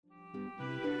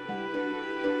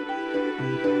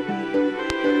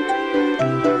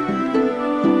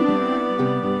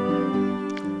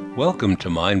Welcome to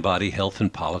Mind, Body, Health,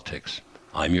 and Politics.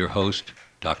 I'm your host,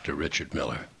 Dr. Richard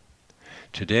Miller.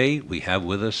 Today we have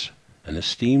with us an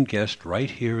esteemed guest right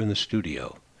here in the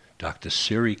studio, Dr.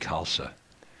 Siri Khalsa.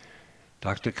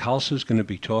 Dr. Khalsa is going to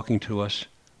be talking to us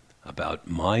about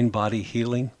mind-body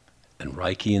healing and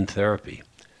Reichian therapy.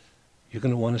 You're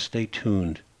going to want to stay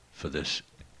tuned for this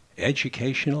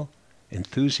educational,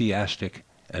 enthusiastic,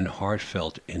 and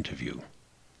heartfelt interview.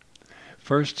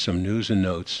 First, some news and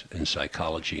notes in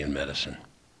psychology and medicine.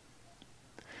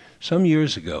 Some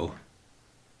years ago,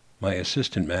 my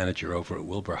assistant manager over at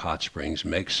Wilbur Hot Springs,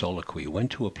 Meg Soliqui,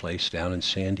 went to a place down in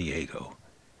San Diego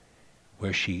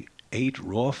where she ate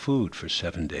raw food for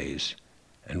 7 days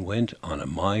and went on a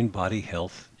mind-body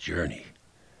health journey.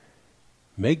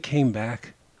 Meg came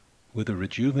back with a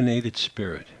rejuvenated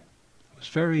spirit. It was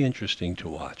very interesting to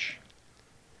watch.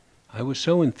 I was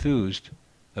so enthused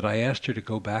that I asked her to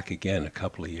go back again a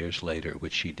couple of years later,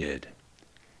 which she did.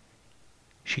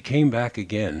 She came back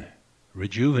again,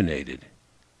 rejuvenated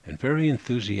and very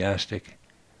enthusiastic,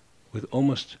 with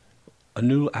almost a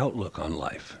new outlook on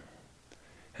life.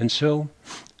 And so,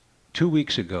 2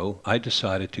 weeks ago, I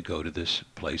decided to go to this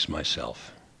place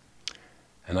myself.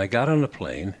 And I got on a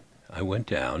plane. I went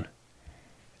down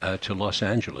to Los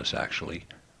Angeles, actually,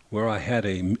 where I had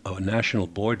a national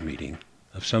board meeting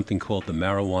of something called the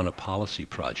Marijuana Policy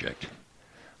Project.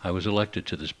 I was elected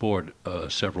to this board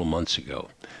several months ago.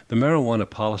 The Marijuana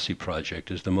Policy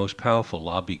Project is the most powerful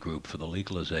lobby group for the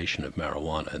legalization of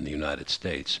marijuana in the United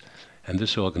States, and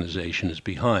this organization is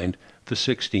behind the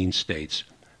 16 states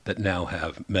that now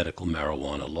have medical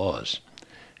marijuana laws.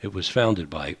 It was founded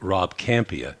by Rob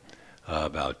Kampia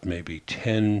about maybe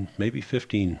 10, maybe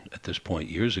 15 at this point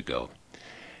years ago.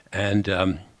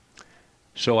 And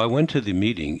so I went to the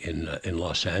meeting in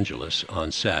Los Angeles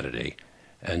on Saturday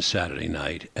and Saturday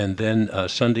night, and then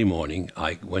Sunday morning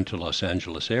I went to Los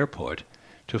Angeles Airport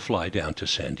to fly down to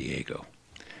San Diego.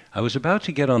 I was about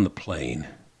to get on the plane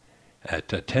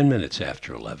at 10 minutes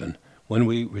after 11 when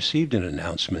we received an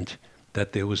announcement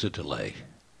that there was a delay.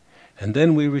 And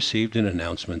then we received an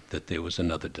announcement that there was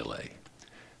another delay.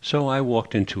 So I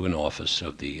walked into an office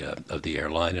of the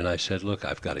airline and I said, look,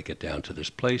 I've got to get down to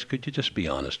this place. Could you just be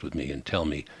honest with me and tell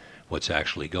me what's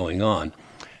actually going on?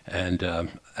 And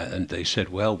they said,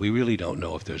 well, we really don't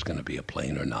know if there's going to be a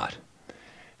plane or not.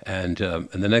 And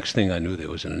the next thing I knew, there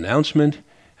was an announcement,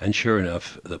 and sure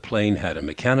enough, the plane had a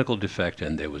mechanical defect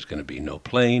and there was going to be no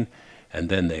plane. And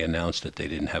then they announced that they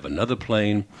didn't have another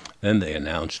plane. Then they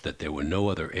announced that there were no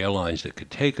other airlines that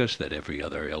could take us, that every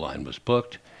other airline was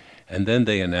booked. And then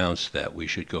they announced that we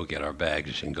should go get our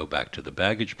bags and go back to the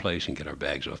baggage place and get our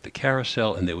bags off the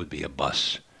carousel, and there would be a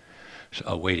bus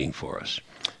waiting for us.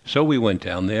 So we went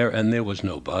down there, and there was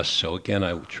no bus. So again,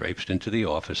 I traipsed into the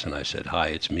office, and I said, hi,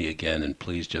 it's me again, and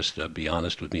please just be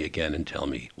honest with me again and tell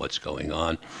me what's going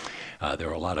on. There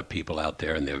are a lot of people out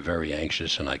there, and they're very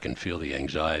anxious, and I can feel the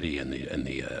anxiety and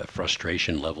the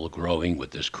frustration level growing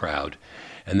with this crowd.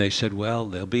 And they said, well,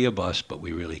 there'll be a bus, but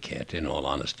we really can't. In all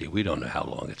honesty, we don't know how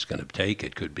long it's going to take.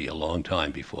 It could be a long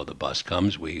time before the bus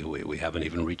comes. We haven't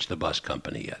even reached the bus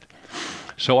company yet.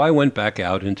 So I went back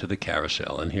out into the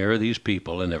carousel, and here are these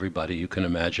people, and everybody you can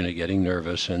imagine are getting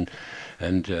nervous, and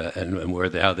how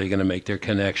they're going to make their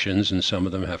connections, and some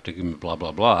of them have to blah,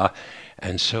 blah, blah.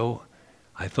 And so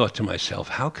I thought to myself,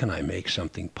 how can I make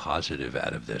something positive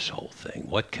out of this whole thing?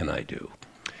 What can I do?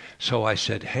 So I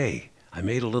said, hey, I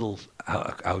made a little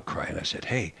outcry, and I said,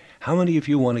 hey, how many of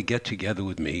you want to get together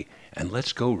with me, and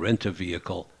let's go rent a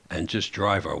vehicle and just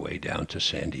drive our way down to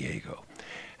San Diego?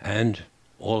 And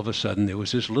all of a sudden, there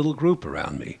was this little group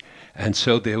around me. And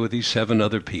so there were these 7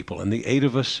 other people, and the 8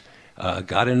 of us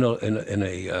got in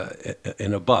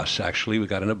a bus. Actually, we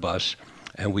got in a bus,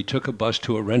 and we took a bus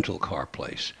to a rental car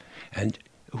place. And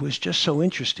it was just so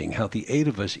interesting how the 8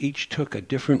 of us each took a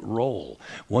different role.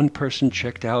 One person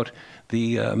checked out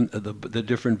the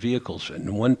different vehicles,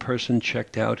 and one person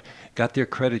got their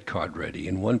credit card ready,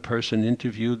 and one person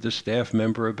interviewed the staff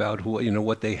member about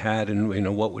what they had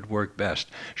and what would work best.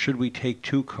 Should we take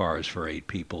 2 cars for 8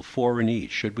 people, 4 in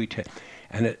each? Should we take?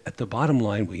 And at the bottom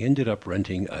line, we ended up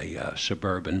renting a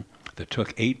Suburban that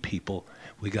took 8 people.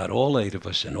 We got all 8 of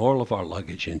us and all of our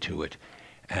luggage into it.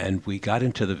 And we got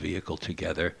into the vehicle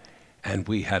together, and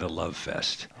we had a love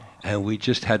fest. And we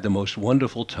just had the most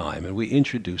wonderful time, and we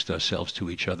introduced ourselves to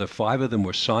each other. 5 of them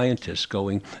were scientists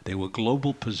they were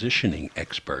global positioning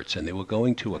experts, and they were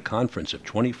going to a conference of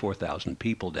 24,000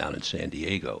 people down in San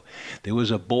Diego. There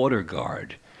was a border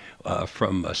guard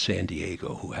from San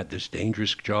Diego who had this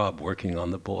dangerous job working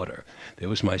on the border. There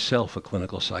was myself, a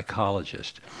clinical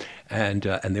psychologist, and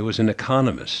there was an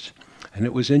economist. And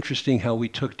it was interesting how we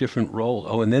took different roles.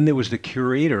 Oh, and then there was the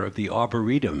curator of the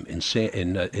Arboretum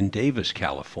in Davis,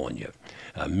 California.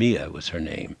 Mia was her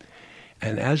name.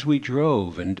 And as we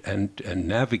drove and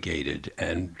navigated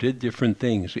and did different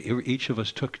things, each of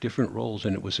us took different roles,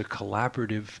 and it was a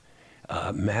collaborative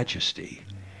majesty.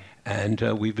 And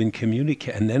we've been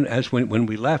communicating. And then when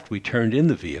we left, we turned in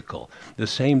the vehicle. The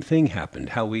same thing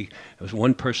happened. As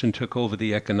one person took over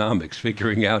the economics,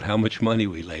 figuring out how much money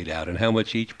we laid out and how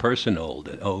much each person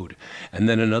owed. And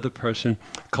then another person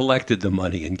collected the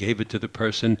money and gave it to the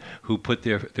person who put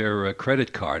their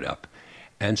credit card up.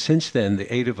 And since then,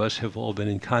 the 8 of us have all been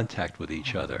in contact with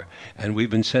each other. And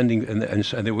we've been sending, and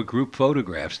there were group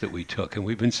photographs that we took, and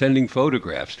we've been sending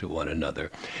photographs to one another.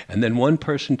 And then one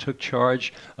person took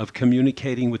charge of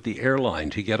communicating with the airline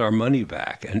to get our money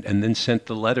back, and then sent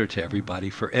the letter to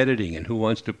everybody for editing and who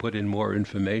wants to put in more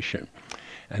information.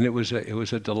 And it was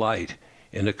a delight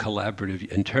in a collaborative,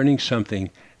 in turning something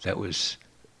that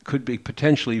could be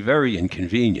potentially very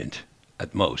inconvenient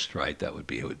at most, right? It would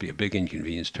be a big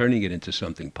inconvenience, turning it into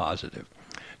something positive.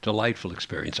 Delightful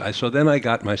experience. So then I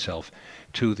got myself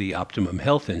to the Optimum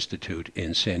Health Institute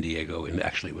in San Diego, and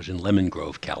actually it was in Lemon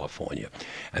Grove, California.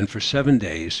 And for 7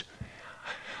 days,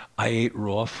 I ate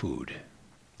raw food,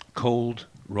 cold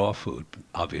raw food,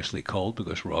 obviously cold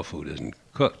because raw food isn't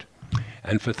cooked.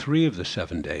 And for 3 of the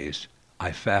 7 days,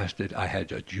 I fasted. I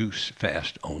had a juice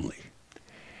fast only.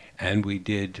 And we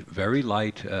did very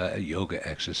light yoga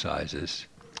exercises,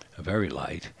 very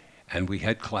light, and we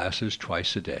had classes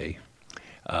twice a day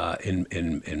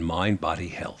in mind-body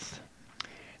health.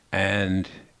 And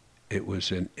it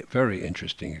was a very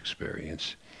interesting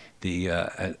experience,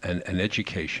 an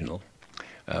educational.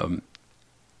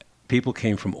 People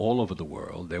came from all over the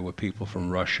world. There were people from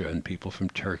Russia and people from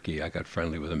Turkey. I got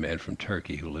friendly with a man from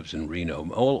Turkey who lives in Reno.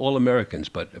 All Americans,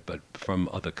 but from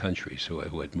other countries who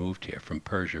had moved here, from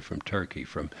Persia, from Turkey,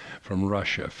 from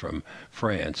Russia, from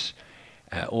France,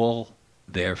 all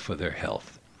there for their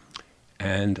health.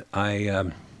 And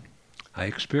I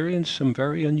experienced some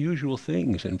very unusual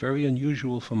things, and very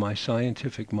unusual for my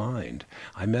scientific mind.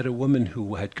 I met a woman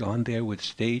who had gone there with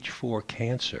stage 4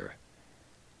 cancer.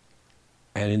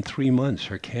 And in 3 months,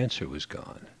 her cancer was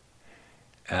gone.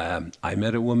 I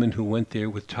met a woman who went there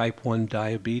with type 1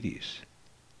 diabetes.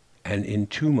 And in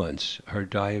 2 months, her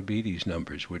diabetes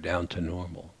numbers were down to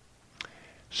normal.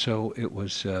 So it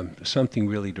was something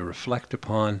really to reflect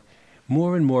upon.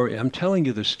 More and more, I'm telling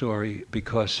you the story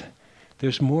because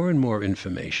there's more and more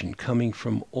information coming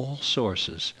from all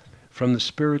sources, from the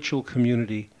spiritual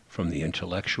community, from the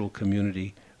intellectual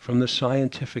community, from the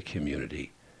scientific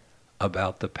community,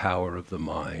 about the power of the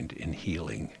mind in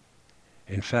healing.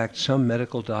 In fact, some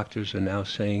medical doctors are now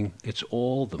saying it's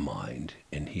all the mind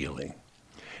in healing.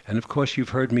 And of course, you've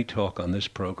heard me talk on this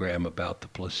program about the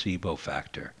placebo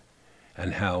factor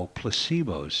and how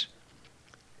placebos,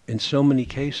 in so many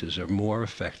cases, are more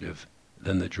effective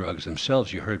than the drugs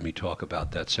themselves. You heard me talk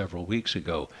about that several weeks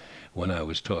ago when I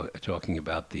was talking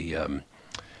about the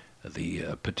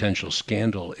potential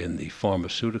scandal in the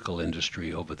pharmaceutical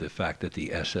industry over the fact that the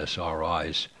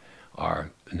SSRIs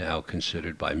are now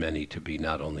considered by many to be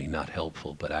not only not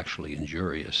helpful but actually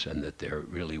injurious, and that they're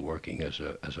really working as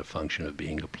a function of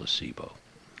being a placebo.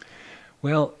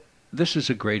 Well, this is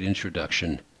a great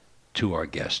introduction to our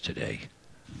guest today.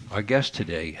 Our guest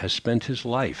today has spent his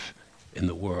life in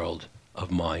the world of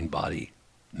mind-body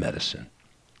medicine.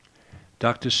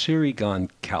 Dr. Sirigan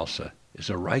Khalsa is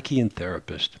a Reichian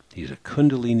therapist. He's a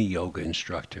Kundalini yoga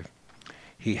instructor.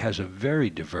 He has a very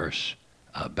diverse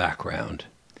background.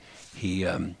 He's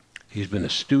been a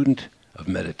student of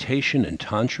meditation and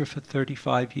Tantra for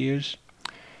 35 years.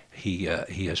 He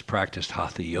has practiced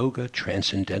Hatha Yoga,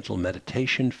 Transcendental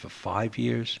Meditation for 5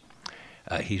 years.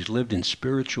 He's lived in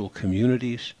spiritual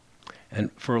communities. And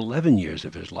for 11 years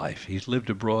of his life, he's lived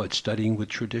abroad studying with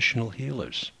traditional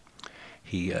healers.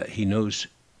 He knows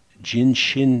Jin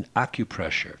Shin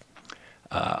acupressure.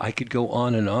 I could go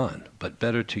on, but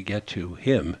better to get to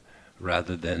him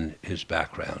rather than his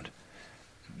background.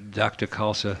 Dr.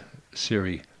 Khalsa,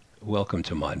 Siri, welcome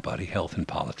to Mind, Body, Health, and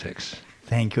Politics.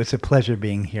 Thank you. It's a pleasure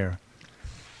being here.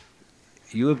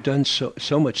 You have done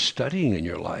so much studying in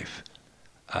your life.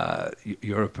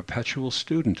 You're a perpetual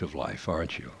student of life,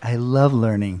 aren't you? I love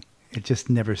learning. It just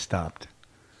never stopped.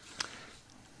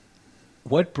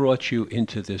 What brought you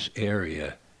into this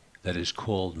area that is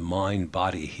called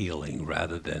mind-body healing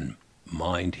rather than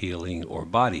mind healing or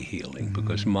body healing? Mm-hmm.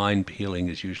 Because mind healing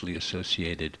is usually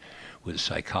associated with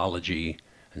psychology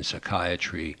and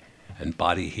psychiatry, and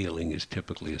body healing is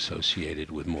typically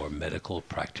associated with more medical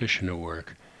practitioner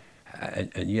work.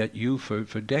 And yet you, for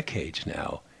decades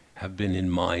now, have been in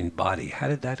mind-body. How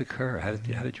did that occur?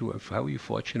 How were you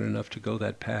fortunate enough to go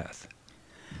that path?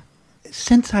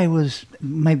 Since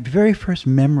my very first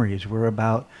memories were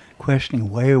about questioning,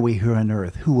 why are we here on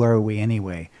Earth? Who are we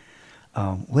anyway?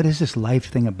 What is this life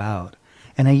thing about?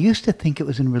 And I used to think it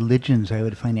was in religions I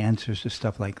would find answers to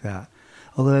stuff like that.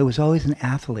 Although I was always an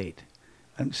athlete.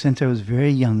 Since I was very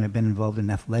young, I've been involved in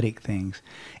athletic things.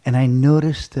 And I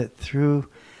noticed that through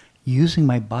using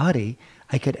my body,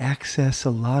 I could access a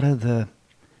lot of the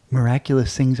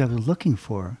miraculous things I was looking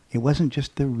for. It wasn't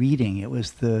just the reading, it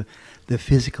was the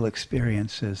physical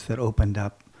experiences that opened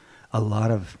up a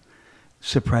lot of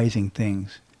surprising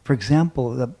things. For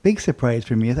example, the big surprise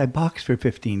for me is I boxed for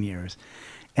 15 years.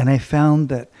 And I found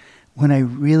that when I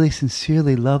really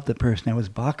sincerely loved the person I was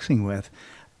boxing with,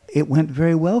 it went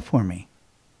very well for me.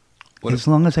 As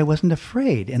long as I wasn't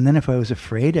afraid. And then if I was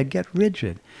afraid, I'd get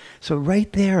rigid. So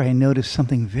right there, I noticed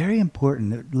something very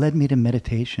important that led me to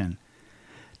meditation.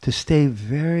 To stay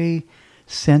very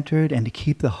centered and to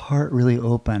keep the heart really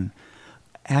open,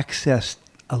 accessed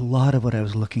a lot of what I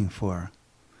was looking for.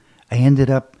 I ended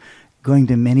up going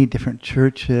to many different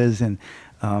churches, and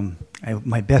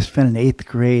my best friend in 8th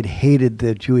grade hated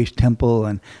the Jewish temple,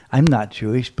 and I'm not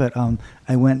Jewish, but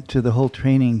I went to the whole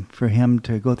training for him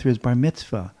to go through his bar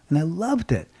mitzvah, and I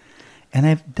loved it. And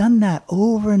I've done that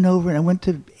over and over, and I went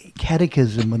to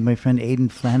catechism with my friend Aidan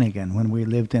Flanagan when we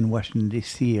lived in Washington,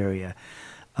 D.C. area.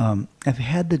 I've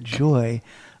had the joy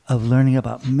of learning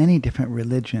about many different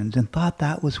religions and thought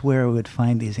that was where I would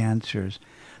find these answers.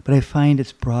 But I find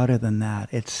it's broader than that.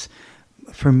 It's,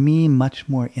 for me, much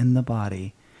more in the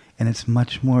body, and it's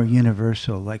much more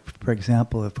universal. Like, for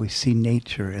example, if we see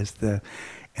nature as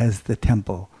the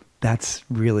temple, that's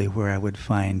really where I would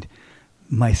find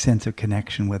my sense of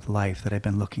connection with life that I've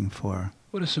been looking for.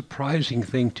 What a surprising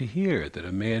thing to hear, that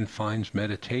a man finds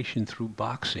meditation through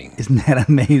boxing. Isn't that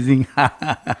amazing?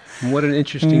 And what an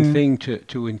interesting thing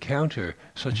to encounter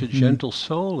such a gentle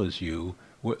soul as you,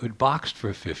 who boxed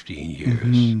for 15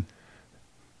 years.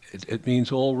 It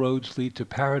means all roads lead to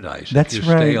paradise. That's if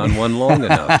you right. Stay on one long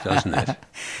enough, doesn't it?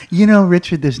 You know,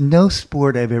 Richard, there's no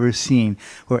sport I've ever seen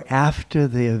where after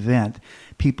the event,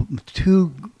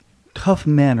 two tough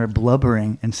men are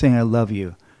blubbering and saying, I love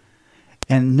you.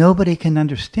 And nobody can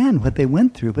understand what they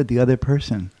went through but the other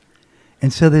person.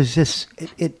 And so there's this,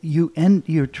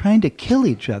 you're trying to kill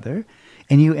each other,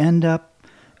 and you end up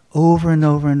over and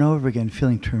over and over again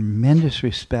feeling tremendous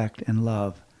respect and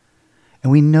love.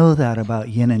 And we know that about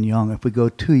yin and yang. If we go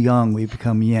too yang, we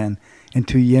become yin, and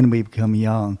too yin, we become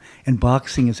yang. And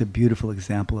boxing is a beautiful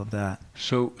example of that.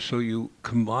 So you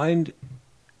combined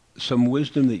some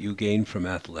wisdom that you gained from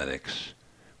athletics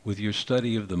with your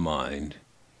study of the mind.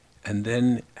 And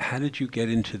then how did you get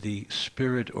into the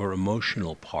spirit or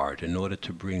emotional part in order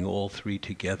to bring all three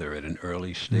together at an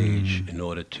early stage in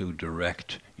order to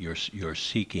direct your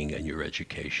seeking and your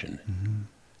education?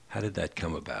 How did that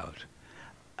come about?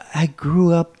 I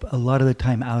grew up a lot of the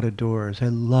time out of doors. I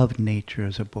loved nature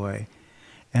as a boy.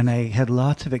 And I had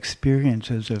lots of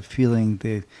experiences of feeling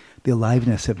the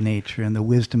aliveness of nature and the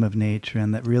wisdom of nature,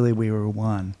 and that really we were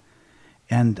one.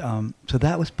 And so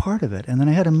that was part of it. And then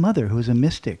I had a mother who was a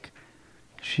mystic.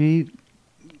 She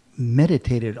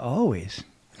meditated always.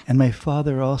 And my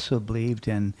father also believed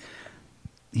in,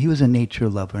 he was a nature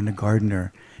lover and a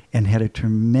gardener and had a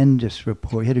tremendous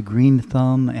rapport. He had a green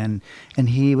thumb, and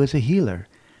he was a healer,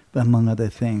 among other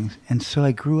things. And so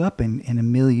I grew up in a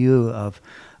milieu of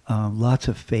lots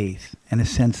of faith and a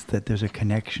sense that there's a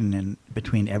connection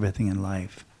between everything in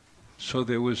life. So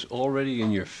there was already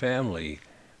in your family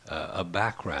a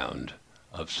background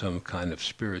of some kind of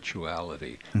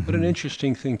spirituality. What an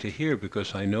interesting thing to hear,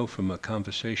 because I know from a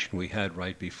conversation we had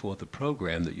right before the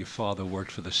program that your father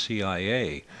worked for the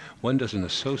CIA. One doesn't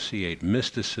associate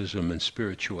mysticism and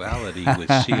spirituality with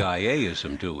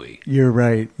CIA-ism, do we? You're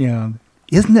right, yeah.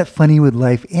 Isn't that funny with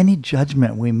life? Any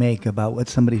judgment we make about what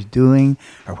somebody's doing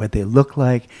or what they look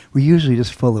like, we're usually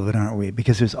just full of it, aren't we?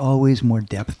 Because there's always more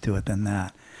depth to it than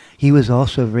that. He was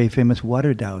also a very famous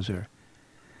water dowser.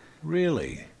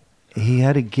 Really? He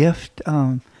had a gift.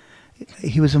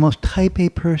 He was the most type A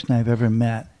person I've ever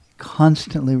met,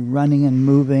 constantly running and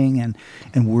moving and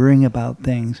worrying about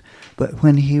things. But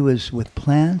when he was with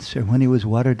plants or when he was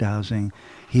water dowsing,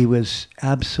 he was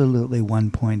absolutely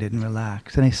one-pointed and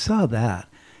relaxed. And I saw that.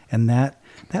 And that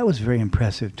was very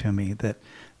impressive to me, that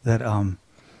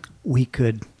we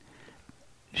could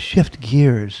shift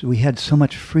gears. We had so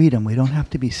much freedom. We don't have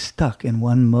to be stuck in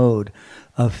one mode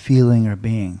of feeling or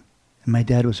being. And my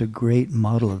dad was a great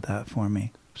model of that for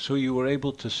me. So you were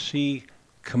able to see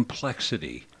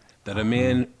complexity, that a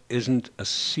man isn't a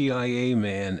CIA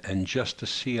man and just a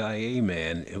CIA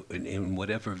man in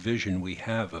whatever vision we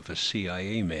have of a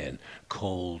CIA man,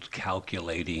 cold,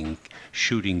 calculating,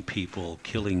 shooting people,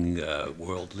 killing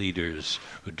world leaders,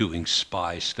 doing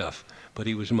spy stuff. But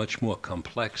he was much more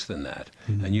complex than that.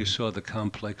 Mm-hmm. And you saw the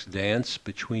complex dance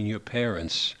between your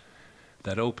parents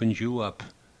that opened you up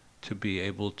to be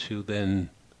able to then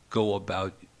go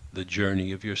about the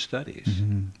journey of your studies.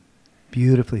 Mm-hmm.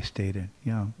 Beautifully stated.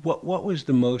 Yeah. What was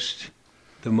the most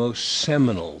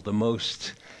seminal, the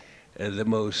most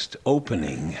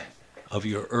opening of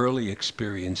your early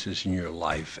experiences in your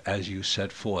life as you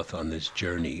set forth on this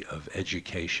journey of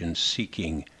education,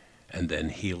 seeking, and then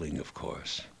healing, of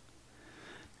course?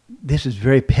 This is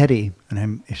very petty, and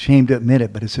I'm ashamed to admit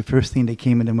it, but it's the first thing that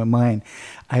came into my mind.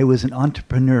 I was an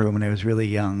entrepreneur when I was really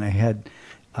young. I had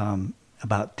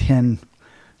about 10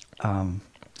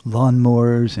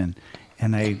 lawnmowers,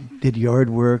 and I did yard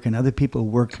work, and other people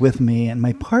worked with me. And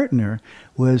my partner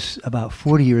was about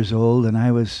 40 years old, and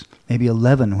I was maybe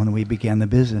 11 when we began the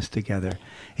business together.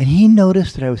 And he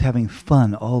noticed that I was having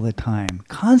fun all the time,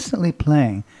 constantly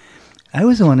playing. I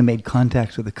was the one who made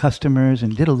contacts with the customers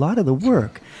and did a lot of the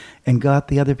work and got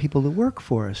the other people to work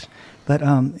for us. But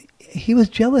he was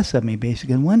jealous of me,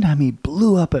 basically. And one time he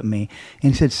blew up at me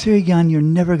and he said, "Sirigyan, you're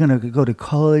never going to go to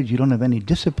college. You don't have any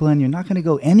discipline. You're not going to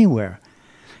go anywhere."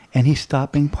 And he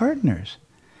stopped being partners.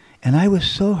 And I was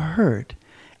so hurt.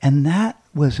 And that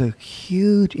was a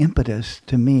huge impetus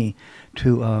to me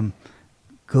to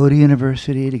go to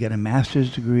university, to get a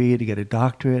master's degree, to get a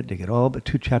doctorate, to get all but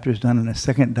 2 chapters done and a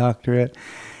second doctorate,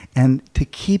 and to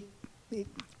keep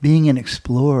being an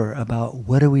explorer about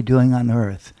what are we doing on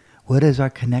Earth? What is our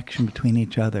connection between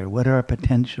each other? What are our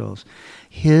potentials?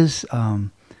 His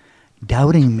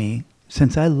doubting me,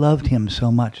 since I loved him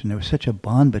so much, and there was such a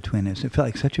bond between us, it felt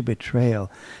like such a betrayal.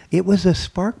 It was a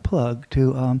spark plug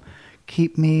to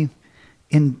keep me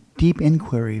in deep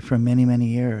inquiry for many, many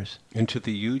years. Into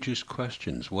the hugest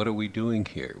questions. What are we doing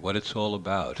here? What it's all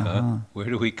about, huh? Where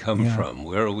do we come from?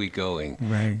 Where are we going?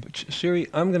 Right. But, Siri,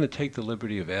 I'm going to take the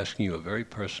liberty of asking you a very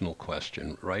personal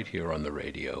question right here on the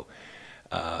radio,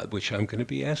 which I'm going to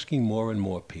be asking more and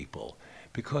more people,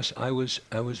 because I was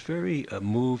very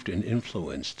moved and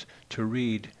influenced to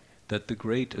read that the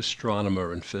great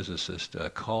astronomer and physicist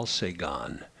Carl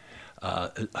Sagan,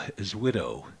 his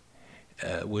widow,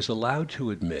 was allowed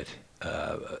to admit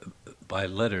by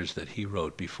letters that he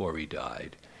wrote before he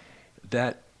died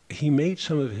that he made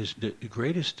some of his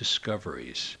greatest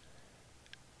discoveries,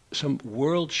 some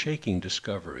world-shaking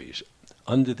discoveries,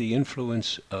 under the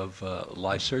influence of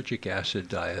lysergic acid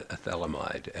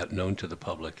diethylamide, known to the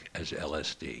public as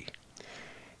LSD.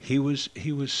 He was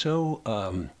so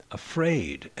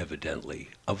afraid, evidently,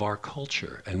 of our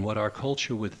culture and what our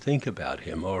culture would think about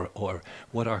him, or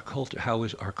what our culture,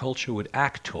 our culture would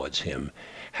act towards him,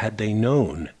 had they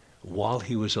known while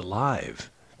he was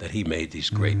alive that he made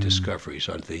these great discoveries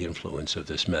under the influence of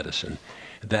this medicine,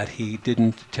 that he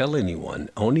didn't tell anyone,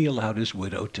 only allowed his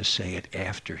widow to say it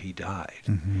after he died.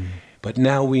 Mm-hmm. But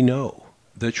now we know,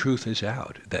 the truth is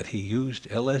out, that he used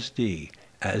LSD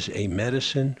as a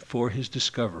medicine for his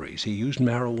discoveries. He used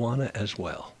marijuana as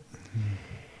well. Mm-hmm.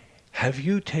 Have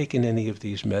you taken any of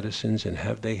these medicines, and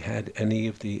have they had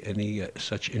any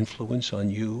such influence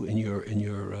on you in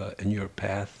your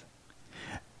path?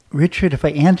 Richard, if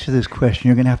I answer this question,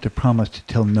 you're going to have to promise to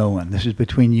tell no one. This is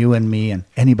between you and me and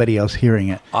anybody else hearing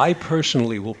it. I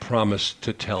personally will promise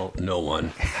to tell no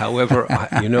one. However,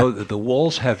 the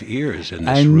walls have ears in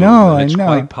this room. And it's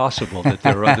quite possible that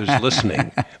there are others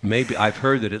listening. Maybe I've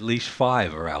heard that at least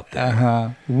 5 are out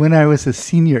there. When I was a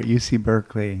senior at UC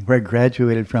Berkeley, where I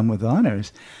graduated from with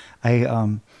honors, I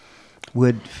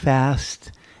would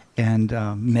fast and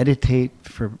meditate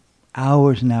for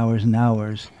hours and hours and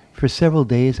hours. For several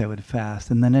days I would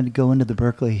fast, and then I'd go into the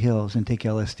Berkeley Hills and take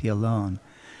LSD alone.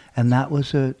 And that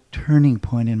was a turning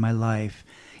point in my life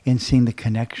in seeing the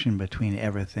connection between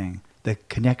everything, the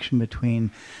connection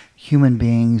between human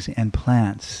beings and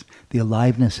plants, the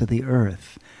aliveness of the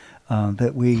earth,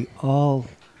 that we all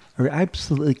are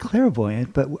absolutely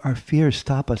clairvoyant, but our fears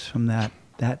stop us from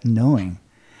that knowing.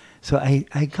 So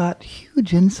I got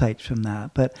huge insights from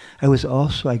that, but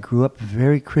I grew up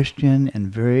very Christian and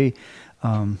very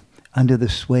under the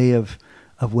sway of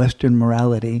Western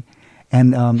morality,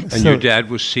 and your dad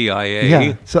was CIA.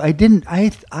 Yeah. So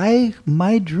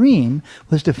my dream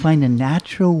was to find a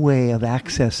natural way of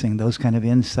accessing those kind of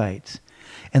insights,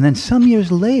 and then some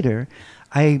years later,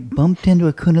 I bumped into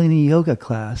a Kundalini yoga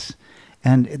class,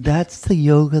 and that's the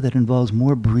yoga that involves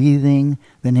more breathing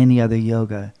than any other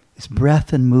yoga. It's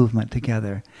breath and movement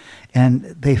together. And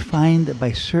they find that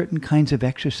by certain kinds of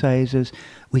exercises,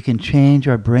 we can change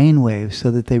our brain waves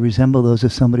so that they resemble those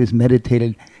of somebody who's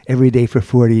meditated every day for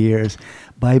 40 years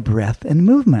by breath and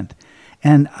movement.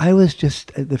 And I was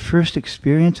just, the first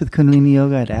experience with Kundalini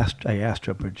Yoga, I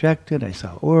astral projected, I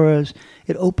saw auras.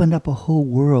 It opened up a whole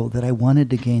world that I wanted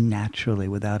to gain naturally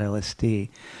without LSD.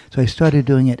 So I started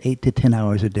doing it 8 to 10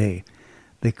 hours a day.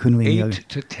 The Kundalini Yoga. 8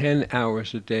 to 10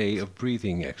 hours a day of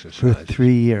breathing exercise. For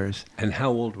 3 years. And how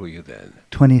old were you then?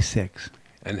 26.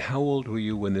 And how old were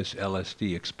you when this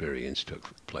LSD experience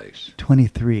took place?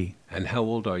 23. And how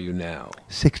old are you now?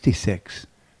 66.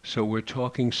 So we're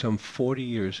talking some 40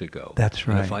 years ago. That's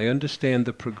right. And if I understand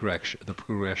the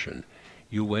progression,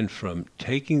 you went from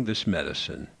taking this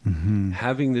medicine,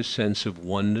 having this sense of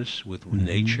oneness with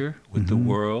nature, with the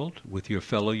world, with your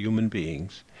fellow human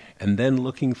beings, and then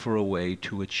looking for a way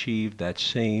to achieve that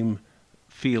same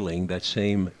feeling, that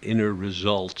same inner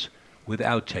result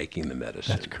without taking the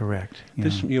medicine. That's correct. Yeah.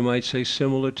 This, you might say,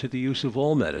 similar to the use of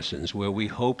all medicines, where we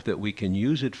hope that we can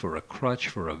use it for a crutch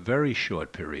for a very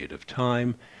short period of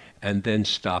time and then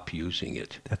stop using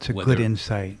it. That's a good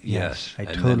insight. Yes. I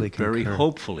and totally then very concur.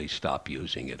 hopefully stop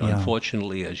using it. Yeah.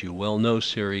 Unfortunately, as you well know,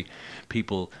 Siri,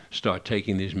 people start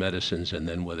taking these medicines, and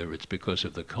then whether it's because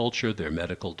of the culture, their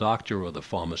medical doctor, or the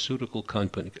pharmaceutical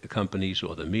companies,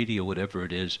 or the media, whatever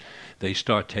it is, they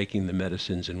start taking the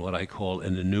medicines in what I call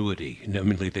an annuity.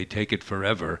 Namely, they take it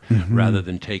forever rather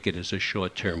than take it as a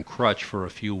short-term crutch for a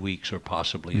few weeks or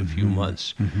possibly a few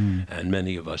months. And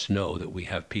many of us know that we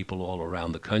have people all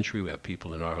around the country. We have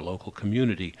people in our local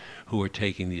community who are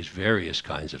taking these various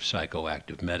kinds of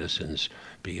psychoactive medicines,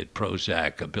 be it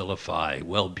Prozac, Abilify,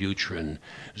 Wellbutrin,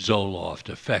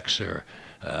 Zoloft, Effexor,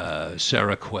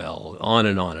 Seroquel, on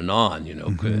and on and on, you know.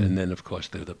 And then, of course,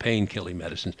 the pain-killing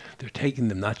medicines. They're taking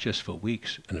them not just for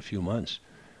weeks and a few months,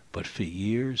 but for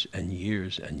years and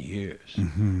years and years.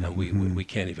 And we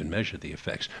can't even measure the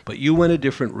effects. But you went a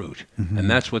different route,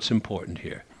 and that's what's important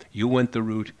here. You went the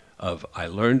route of, I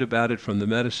learned about it from the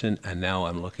medicine, and now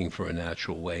I'm looking for a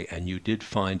natural way. And you did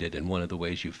find it, and one of the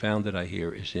ways you found it, I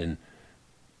hear, is in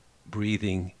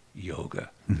breathing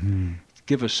yoga.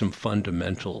 Give us some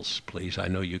fundamentals, please. I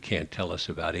know you can't tell us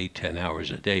about 8-10 hours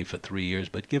a day for 3 years,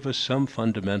 but give us some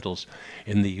fundamentals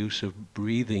in the use of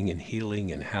breathing and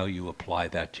healing and how you apply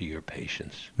that to your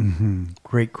patients.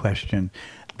 Great question.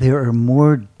 There are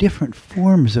more different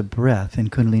forms of breath in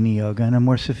Kundalini Yoga and a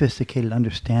more sophisticated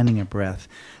understanding of breath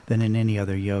than in any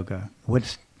other yoga.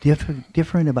 What's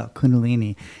different about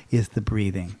Kundalini is the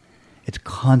breathing. It's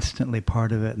constantly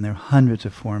part of it, and there are hundreds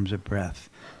of forms of breath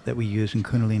that we use in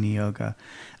Kundalini Yoga.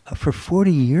 For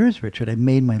 40 years, Richard, I've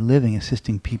made my living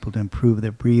assisting people to improve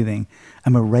their breathing.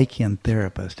 I'm a Reichian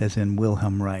therapist, as in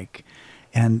Wilhelm Reich.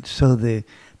 And so the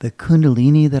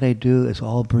Kundalini that I do is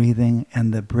all breathing,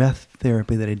 and the breath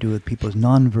therapy that I do with people is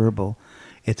nonverbal.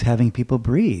 It's having people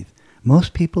breathe.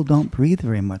 Most people don't breathe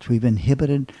very much. We've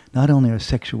inhibited not only our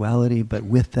sexuality, but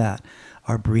with that,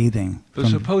 our breathing. But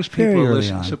suppose people are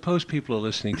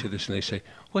listening to this and they say,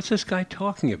 what's this guy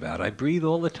talking about? I breathe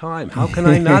all the time. How can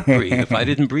I not breathe? If I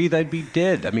didn't breathe, I'd be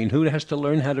dead. I mean, who has to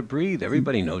learn how to breathe?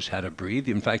 Everybody knows how to breathe.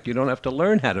 In fact, you don't have to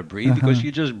learn how to breathe because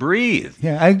you just breathe.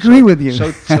 Yeah, I agree with you.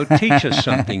 So teach us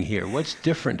something here. What's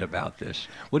different about this?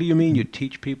 What do you mean you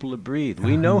teach people to breathe?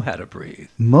 We know how to breathe.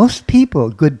 Most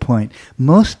people, good point,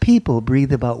 most people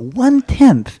breathe about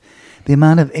 1/10 the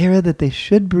amount of air that they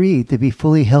should breathe to be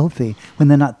fully healthy when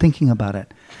they're not thinking about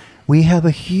it. We have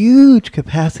a huge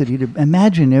capacity to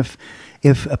imagine if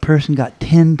a person got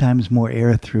 10 times more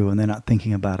air through and they're not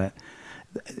thinking about it.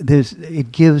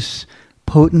 It gives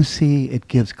potency, it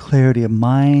gives clarity of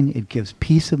mind, it gives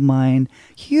peace of mind,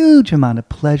 huge amount of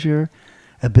pleasure,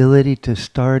 ability to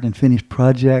start and finish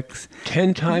projects.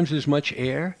 10 times as much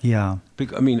air? Yeah.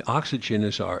 I mean, oxygen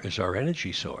is our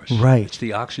energy source. Right. It's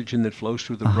the oxygen that flows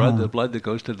through the blood that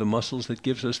goes to the muscles that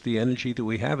gives us the energy that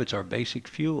we have. It's our basic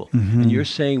fuel. And you're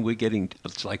saying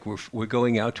it's like we're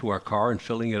going out to our car and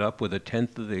filling it up with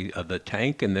 1/10 of the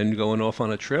tank and then going off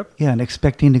on a trip? Yeah, and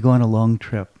expecting to go on a long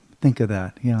trip. Think of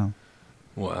that, yeah.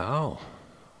 Wow.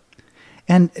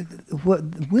 And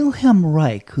Wilhelm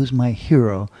Reich, who's my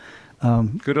hero,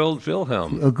 good old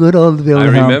Wilhelm. A good old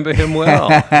Wilhelm. I remember him well.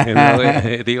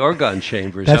 The organ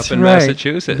chambers up in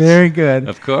Massachusetts. Very good.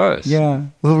 Of course. Yeah.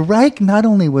 Well, Reich not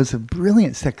only was a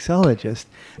brilliant sexologist,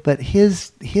 but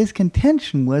his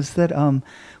contention was that our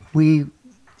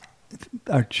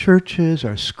churches,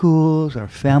 our schools, our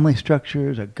family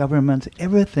structures, our governments,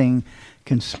 everything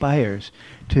conspires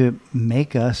to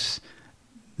make us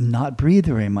not breathe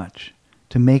very much,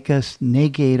 to make us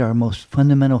negate our most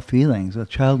fundamental feelings. A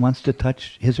child wants to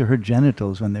touch his or her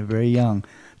genitals when they're very young.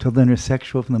 Children are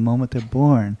sexual from the moment they're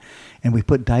born. And we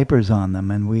put diapers on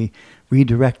them, and we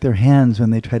redirect their hands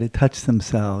when they try to touch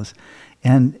themselves.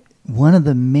 And one of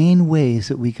the main ways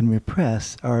that we can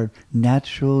repress our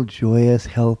natural, joyous,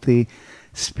 healthy,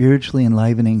 spiritually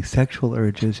enlivening sexual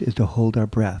urges is to hold our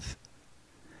breath.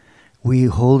 We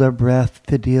hold our breath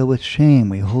to deal with shame.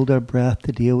 We hold our breath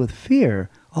to deal with fear.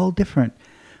 All different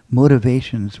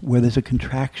motivations where there's a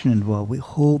contraction involved. We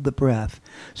hold the breath.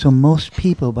 So most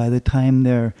people, by the time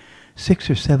they're 6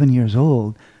 or 7 years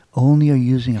old, only are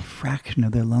using a fraction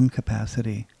of their lung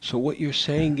capacity. So what you're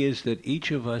saying is that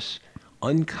each of us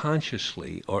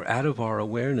unconsciously, or out of our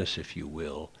awareness, if you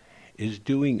will, is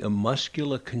doing a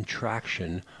muscular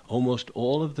contraction almost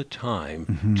all of the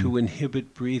time to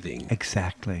inhibit breathing.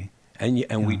 Exactly.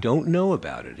 And we don't know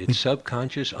about it. It's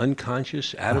subconscious,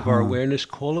 unconscious, out of our awareness,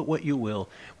 call it what you will.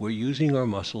 We're using our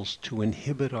muscles to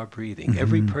inhibit our breathing.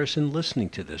 Every person listening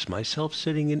to this, myself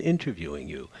sitting and interviewing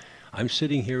you, I'm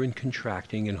sitting here and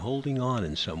contracting and holding on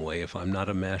in some way if I'm not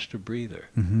a master breather.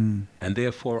 And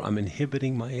therefore, I'm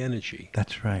inhibiting my energy.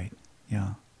 That's right,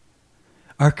 yeah.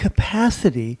 Our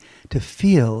capacity to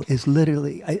feel is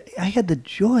literally, I had the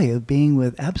joy of being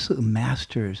with absolute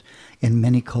masters in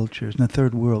many cultures, in the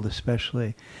third world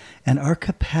especially. And our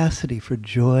capacity for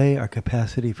joy, our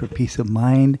capacity for peace of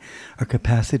mind, our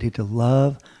capacity to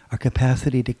love, our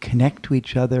capacity to connect to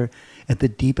each other at the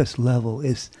deepest level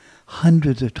is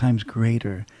hundreds of times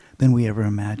greater than we ever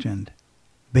imagined.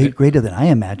 Greater than I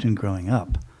imagined growing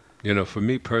up. You know, for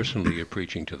me personally, you're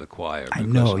preaching to the choir. I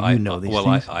know, you know these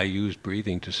things. I used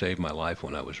breathing to save my life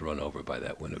when I was run over by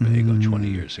that Winnebago 20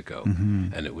 years ago.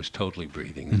 And it was totally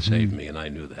breathing that saved me, and I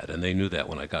knew that. And they knew that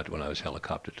when I was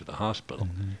helicoptered to the hospital,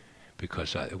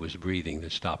 because it was breathing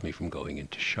that stopped me from going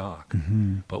into shock.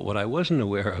 But what I wasn't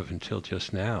aware of until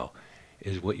just now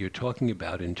is what you're talking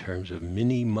about in terms of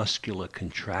mini muscular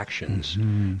contractions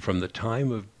from the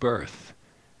time of birth,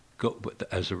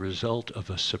 as a result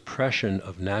of a suppression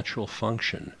of natural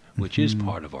function, which is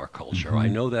part of our culture. I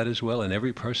know that as well, and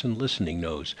every person listening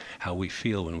knows how we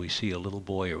feel when we see a little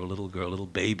boy or a little girl, a little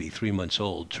baby, 3 months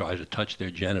old, try to touch their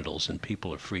genitals, and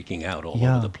people are freaking out all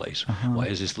over the place. Why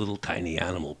is this little tiny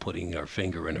animal putting her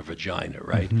finger in her vagina,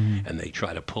 right? And they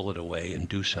try to pull it away and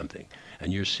do something.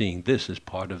 And you're seeing this as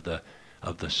part of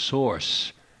the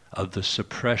source of the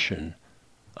suppression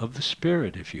of the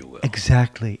spirit, if you will.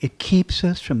 Exactly. It keeps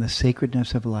us from the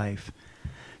sacredness of life.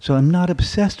 So I'm not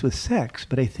obsessed with sex,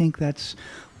 but I think that's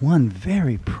one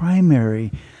very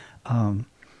primary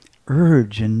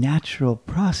urge and natural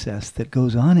process that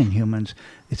goes on in humans.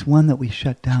 It's one that we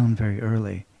shut down very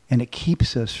early, and it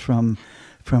keeps us from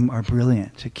our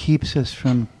brilliance. It keeps us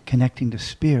from connecting to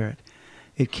spirit.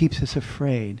 It keeps us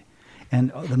afraid.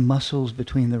 And the muscles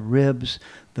between the ribs,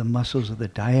 the muscles of the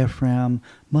diaphragm,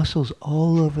 muscles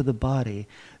all over the body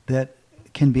that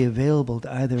can be available to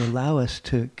either allow us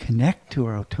to connect to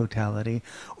our totality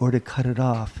or to cut it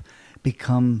off,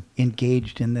 become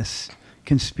engaged in this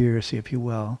conspiracy, if you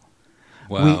will.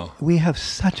 Wow. We have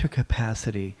such a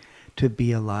capacity to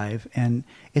be alive, and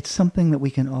it's something that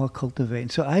we can all cultivate.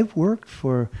 And so I've worked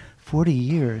for 40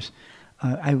 years.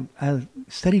 I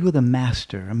studied with a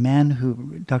master, a man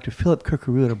who, Dr. Philip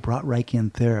Kirkaruda, brought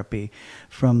Reichian therapy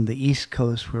from the East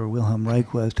Coast, where Wilhelm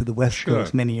Reich was, to the West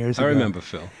Coast many years ago. I remember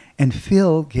Phil. And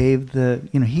Phil gave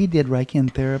he did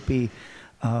Reichian therapy,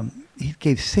 he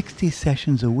gave 60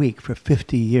 sessions a week for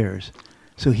 50 years.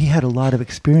 So he had a lot of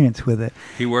experience with it.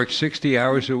 He worked 60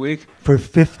 hours a week? For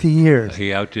 50 years.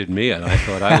 He outdid me, and I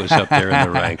thought I was up there in the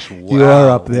ranks. Wow. You are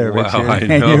up there, Richard. Wow, I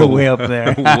know. You're way up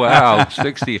there. Wow,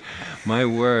 60. My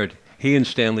word. He and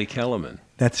Stanley Kellerman.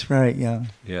 That's right, yeah.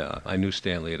 Yeah, I knew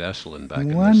Stanley at Esalen back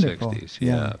Wonderful. in the 60s.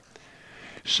 Yeah.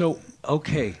 So,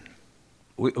 okay.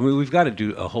 We've got to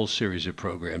do a whole series of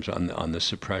programs on the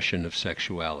suppression of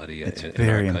sexuality in our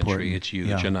country. Important. It's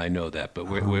huge, and I know that. But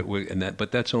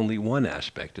but that's only one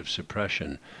aspect of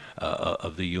suppression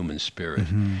of the human spirit.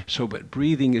 So, but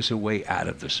breathing is a way out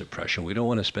of the suppression. We don't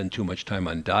want to spend too much time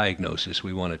on diagnosis.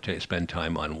 We want to spend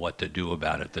time on what to do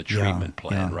about it, the treatment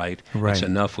plan, right? It's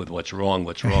enough with what's wrong.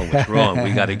 We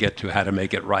got to get to how to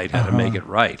make it right, how to make it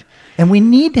right. And we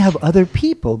need to have other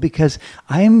people, because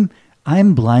I'm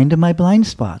blind to my blind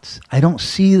spots. I don't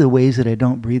see the ways that I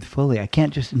don't breathe fully. I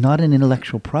can't not an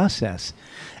intellectual process.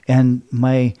 And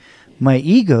my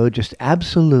ego just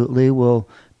absolutely will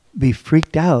be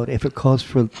freaked out if it calls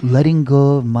for letting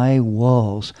go of my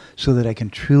walls so that I can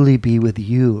truly be with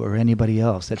you or anybody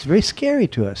else. That's very scary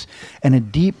to us. And a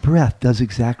deep breath does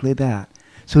exactly that.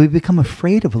 So we become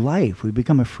afraid of life. We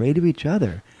become afraid of each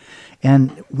other.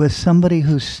 And with somebody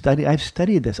I've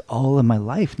studied this all of my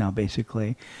life now,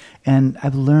 basically, and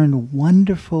I've learned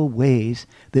wonderful ways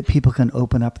that people can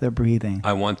open up their breathing.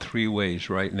 I want 3 ways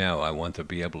right now. I want to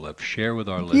be able to share with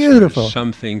our Beautiful. listeners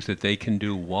some things that they can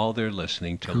do while they're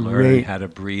listening to learn Great. how to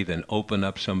breathe and open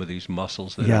up some of these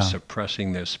muscles that Yeah. are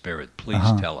suppressing their spirit.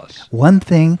 Please tell us. One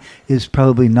thing is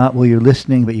probably not while you're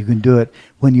listening, but you can do it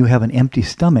when you have an empty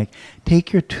stomach.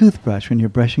 Take your toothbrush when you're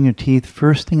brushing your teeth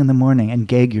first thing in the morning and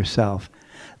gag yourself.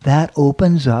 That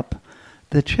opens up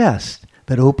the chest.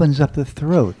 That opens up the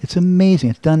throat. It's amazing.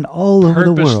 It's done all over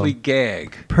the world. Purposely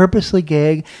gag. Purposely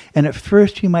gag. And at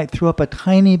first you might throw up a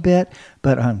tiny bit,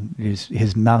 but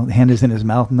his mouth, hand is in his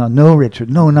mouth. No, Richard.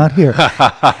 No, not here.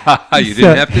 You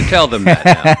didn't have to tell them that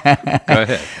now. Go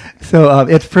ahead. So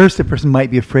at first a person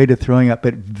might be afraid of throwing up,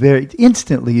 but very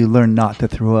instantly you learn not to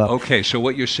throw up. Okay, so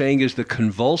what you're saying is the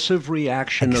convulsive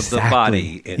reaction of the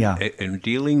body in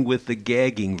dealing with the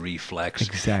gagging reflex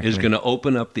is going to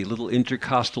open up the little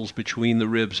intercostals between the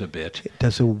ribs a bit. It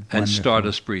does and start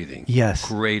us breathing. Yes.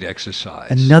 Great exercise.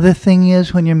 Another thing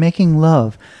is when you're making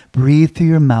love, breathe through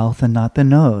your mouth and not the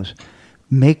nose.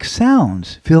 Make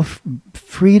sounds. Feel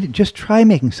free to just try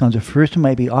making sounds. At first it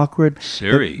might be awkward.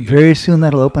 Siri. But very soon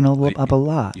that'll open up a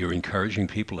lot. You're encouraging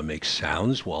people to make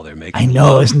sounds while they're making I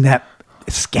know, love. Isn't that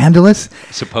scandalous?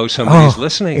 Suppose somebody's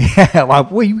listening. Yeah,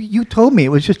 well, you told me it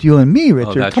was just you and me, Richard.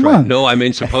 Oh, that's Come right. on. No, I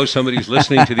mean, suppose somebody's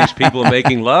listening to these people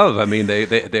making love. I mean,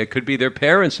 they could be their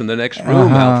parents in the next room.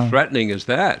 How threatening is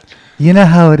that? You know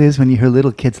how it is when you hear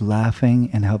little kids laughing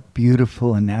and how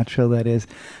beautiful and natural that is?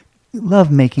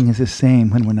 Love making is the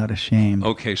same when we're not ashamed.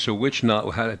 Okay, so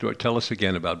tell us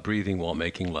again about breathing while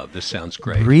making love. This sounds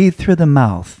great. Breathe through the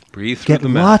mouth. Breathe through the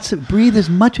mouth. Breathe as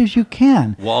much as you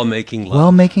can. While making love.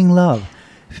 While making love.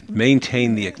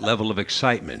 Maintain the level of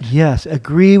excitement. Yes,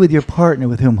 agree with your partner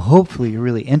with whom hopefully you're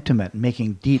really intimate and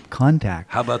making deep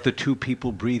contact. How about the 2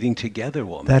 people breathing together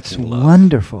while That's making love?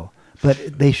 wonderful.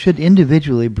 But they should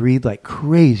individually breathe like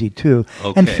crazy too.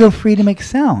 Okay. And feel free to make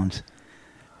sounds.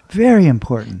 Very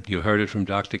important. You heard it from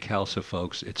Dr. Kalsa,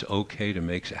 folks. It's okay to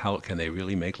make... How can they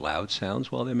really make loud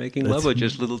sounds while they're making love, or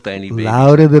just little tiny babies?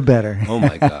 Louder the better. Oh,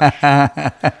 my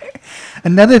gosh.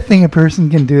 Another thing a person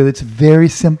can do that's very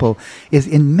simple is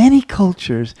in many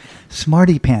cultures,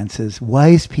 smarty pantses,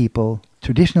 wise people,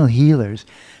 traditional healers,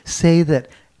 say that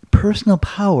personal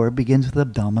power begins with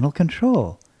abdominal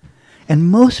control. And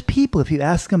most people, if you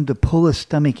ask them to pull a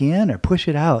stomach in or push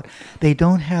it out, they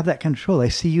don't have that control. I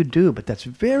see you do, but that's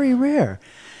very rare.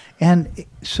 And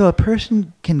so a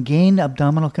person can gain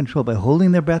abdominal control by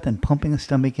holding their breath and pumping the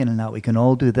stomach in and out. We can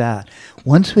all do that.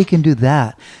 Once we can do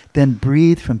that, then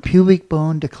breathe from pubic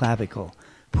bone to clavicle.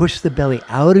 Push the belly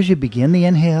out as you begin the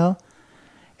inhale,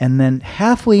 and then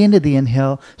halfway into the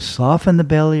inhale, soften the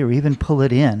belly or even pull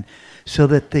it in so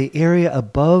that the area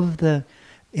above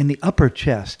in the upper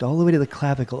chest, all the way to the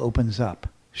clavicle, opens up.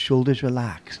 Shoulders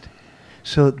relaxed.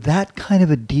 So that kind of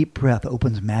a deep breath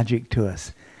opens magic to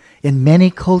us. In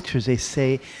many cultures, they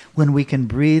say when we can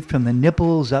breathe from the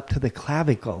nipples up to the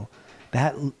clavicle,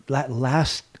 that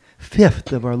last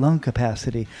fifth of our lung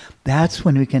capacity, that's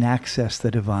when we can access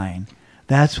the divine.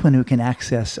 That's when we can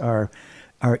access our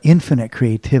infinite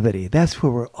creativity. That's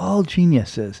where we're all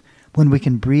geniuses, when we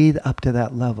can breathe up to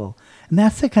that level. And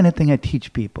that's the kind of thing I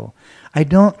teach people. I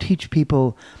don't teach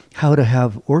people how to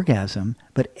have orgasm,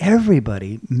 but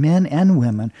everybody, men and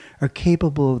women, are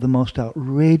capable of the most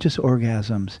outrageous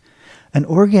orgasms. An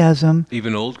orgasm...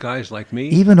 Even old guys like me?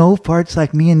 Even old farts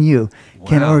like me and you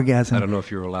can orgasm. I don't know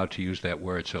if you're allowed to use that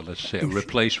word, so let's say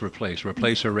replace,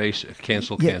 erase,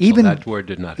 cancel. Even, that word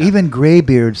did not happen. Even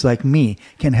graybeards like me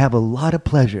can have a lot of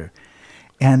pleasure.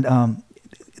 And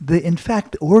in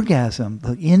fact, orgasm,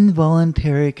 the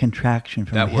involuntary contraction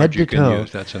from that head to toe, can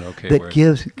use. That's an okay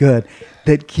word.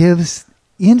 That gives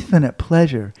infinite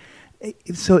pleasure.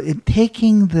 So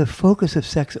taking the focus of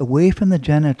sex away from the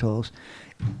genitals,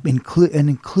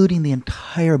 including the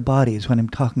entire body is what I'm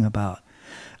talking about.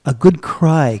 A good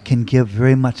cry can give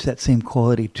very much that same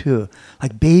quality too.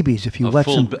 Like babies, if you watch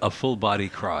them... A full body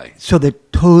cry. So the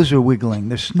toes are wiggling,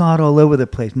 there's snot all over the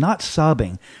place, not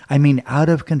sobbing. I mean out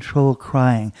of control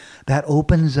crying. That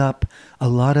opens up a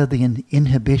lot of the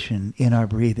inhibition in our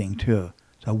breathing too.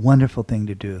 It's a wonderful thing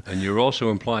to do. And you're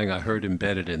also implying, I heard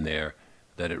embedded in there,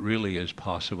 that it really is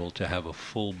possible to have a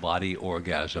full body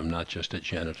orgasm, not just a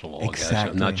genital orgasm.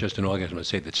 Exactly. Not just an orgasm, I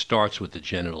say, that starts with the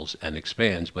genitals and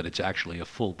expands, but it's actually a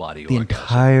full body orgasm. The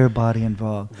entire body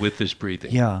involved. With this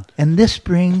breathing. Yeah. And this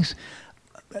brings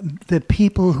the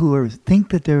people who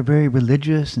think that they're very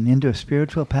religious and into a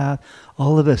spiritual path,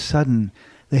 all of a sudden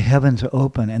the heavens are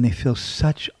open and they feel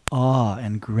such awe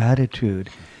and gratitude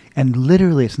And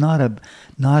literally, it's not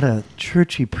a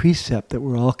churchy precept that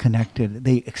we're all connected.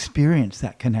 They experience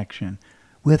that connection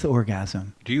with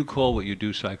orgasm. Do you call what you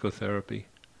do psychotherapy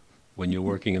when you're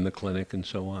working in the clinic and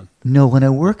so on? No, when I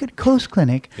work at Coast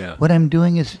Clinic, Yeah. what I'm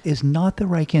doing is not the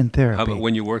Reichian therapy. How about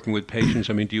when you're working with patients?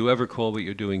 I mean, do you ever call what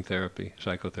you're doing therapy,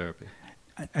 psychotherapy?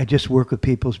 I just work with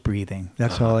people's breathing.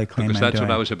 That's all I claim Because I'm that's doing.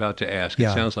 what I was about to ask.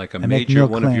 Yeah. It sounds like I make no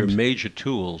one of your claims. major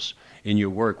tools in your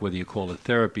work, whether you call it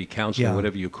therapy, counseling, Yeah.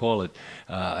 whatever you call it.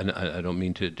 And I don't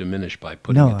mean to diminish by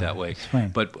putting No, it that way, it's fine.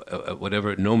 but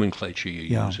whatever nomenclature you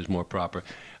Yeah. use is more proper.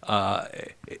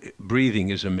 Breathing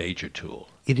is a major tool.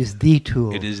 It is the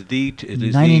tool. It is the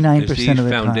 99% of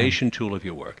the time. foundation tool of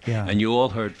your work. Yeah. And you all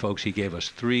heard, folks, he gave us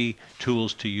 3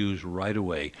 tools to use right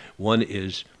away. One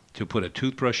is to put a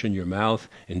toothbrush in your mouth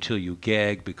until you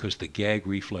gag, because the gag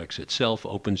reflex itself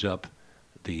opens up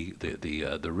the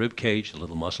rib cage, the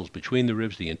little muscles between the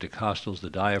ribs, the intercostals, the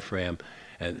diaphragm,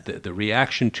 and the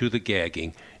reaction to the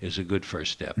gagging is a good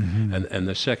first step. Mm-hmm. And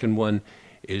the second one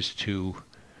is to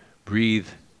breathe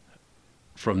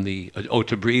from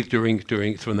to breathe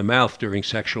from the mouth during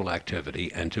sexual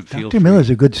activity, and to feel Dr. Miller's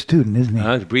a good student, isn't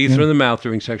he? to breathe Yeah. through the mouth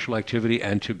during sexual activity,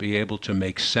 and to be able to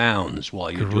make sounds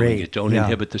while you're doing Great, it. Don't yeah.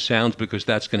 inhibit the sounds, because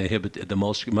that's going to inhibit the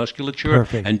musculature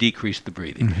Perfect. and decrease the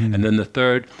breathing. Mm-hmm. And then the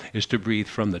third is to breathe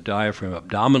from the diaphragm,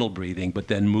 abdominal breathing, but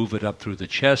then move it up through the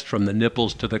chest from the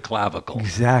nipples to the clavicle.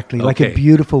 Exactly, like a Okay.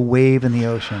 beautiful wave in the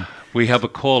ocean. We have a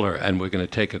caller, and we're going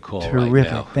to take a call right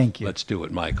Terrific. now. Thank you. Let's do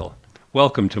it, Michael.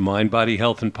 Welcome to Mind, Body,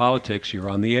 Health, and Politics. You're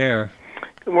on the air.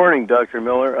 Good morning, Dr.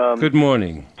 Miller. Good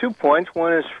morning. 2 points.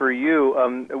 One is for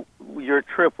you. Your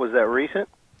trip, was that recent?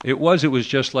 It was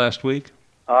just last week.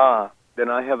 Then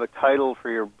I have a title for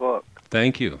your book.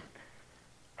 Thank you.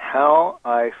 How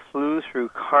I Flew Through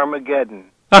Carmageddon.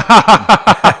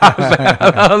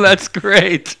 Oh, that's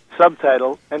great.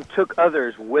 Subtitle, and took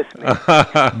others with me.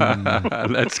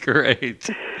 That's great.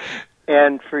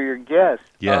 And for your guest,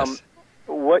 Yes.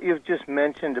 what you've just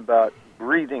mentioned about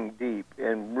breathing deep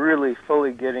and really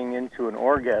fully getting into an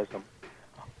orgasm,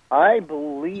 I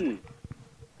believe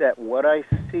that what I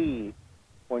see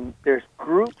when there's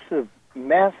groups of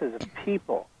masses of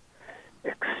people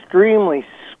extremely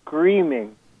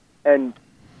screaming and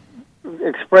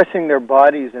expressing their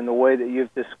bodies in the way that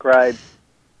you've described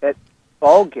at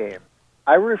ball game,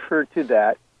 I refer to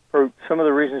that, for some of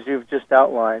the reasons you've just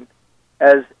outlined,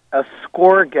 as a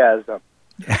scoregasm.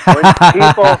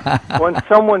 When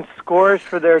someone scores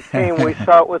for their team, we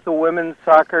saw it with the women's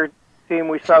soccer team,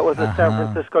 we saw it with the San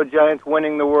Francisco Giants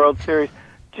winning the World Series,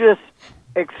 just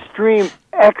extreme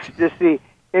ecstasy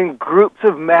in groups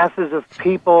of masses of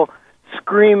people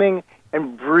screaming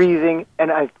and breathing.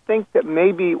 And I think that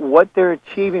maybe what they're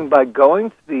achieving by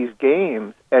going to these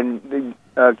games and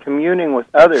communing with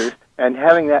others and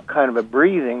having that kind of a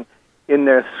breathing in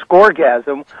their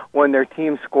scoregasm when their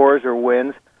team scores or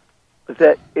wins,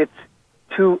 that it's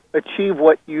to achieve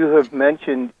what you have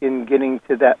mentioned in getting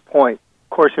to that point. Of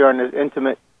course, you aren't as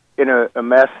intimate in a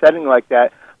mass setting like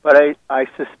that, but I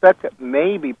suspect that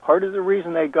maybe part of the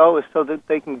reason they go is so that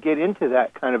they can get into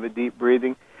that kind of a deep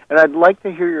breathing. And I'd like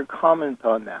to hear your comment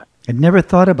on that. I'd never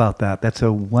thought about that. That's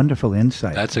a wonderful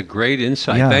insight. That's a great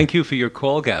insight. Yeah. Thank you for your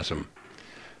callgasm.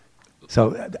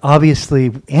 So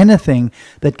obviously, anything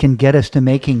that can get us to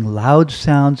making loud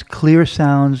sounds, clear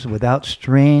sounds without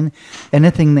strain,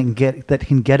 anything that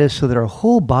can get us so that our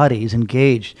whole body is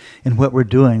engaged in what we're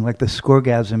doing, like the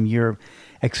scoregasm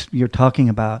you're talking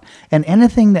about, and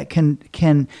anything that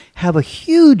can have a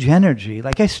huge energy.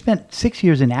 Like I spent 6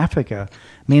 years in Africa,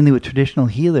 mainly with traditional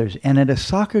healers, and at a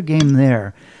soccer game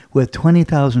there with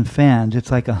 20,000 fans,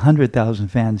 it's like 100,000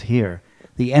 fans here.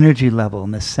 The energy level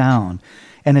and the sound.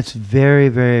 And it's very,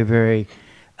 very, very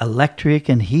electric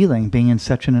and healing being in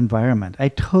such an environment. I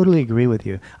totally agree with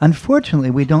you. Unfortunately,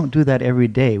 we don't do that every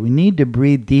day. We need to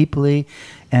breathe deeply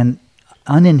and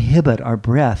uninhibit our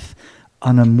breath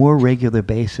on a more regular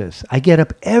basis. I get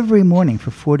up every morning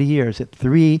for 40 years at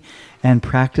 3 and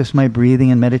practice my breathing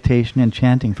and meditation and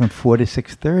chanting from 4 to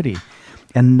 6:30.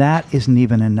 And that isn't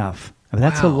even enough.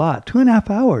 That's Wow. a lot. 2.5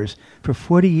 hours for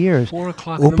 40 years 4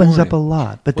 o'clock in the opens up a morning.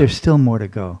 lot, but there's still more to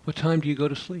go. What time do you go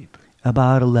to sleep?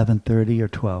 About 11:30 or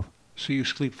 12. So you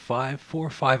sleep 4 or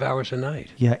 5 hours a night.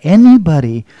 Yeah,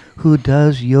 anybody who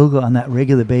does yoga on that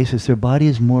regular basis, their body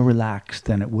is more relaxed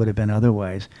than it would have been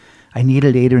otherwise. I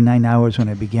needed 8 or 9 hours when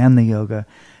I began the yoga.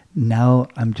 Now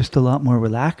I'm just a lot more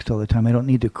relaxed all the time. I don't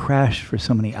need to crash for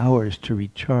so many hours to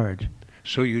recharge.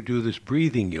 So you do this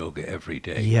breathing yoga every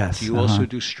day. Yes. Do you also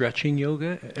do stretching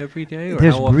yoga every day? Or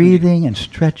There's how often breathing and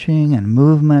stretching and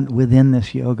movement within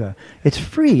this yoga. It's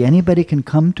free. Anybody can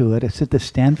come to it. It's at the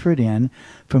Stanford Inn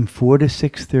from 4 to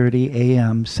 6:30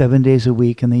 a.m., 7 days a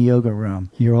week in the yoga room.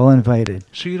 You're all invited.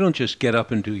 So you don't just get up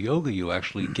and do yoga. You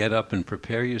actually get up and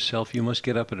prepare yourself. You must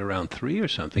get up at around 3 or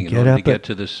something in order to get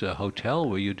to this hotel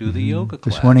where you do the yoga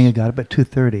class. This morning I got up at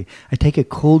 2:30. I take a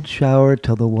cold shower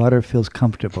till the water feels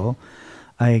comfortable.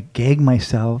 I gag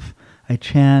myself, I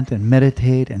chant and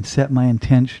meditate and set my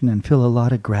intention and feel a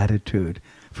lot of gratitude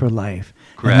for life.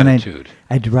 Gratitude. And then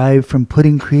I drive from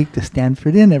Pudding Creek to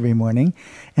Stanford Inn every morning,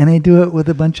 and I do it with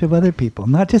a bunch of other people,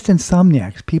 not just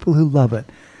insomniacs, people who love it.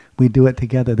 We do it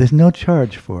together. There's no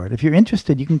charge for it. If you're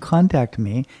interested, you can contact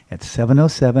me at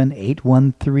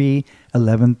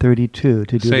 707-813-1132 to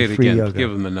do say the it free again. yoga. Give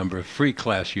them the number. Free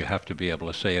class, you have to be able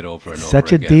to say it over and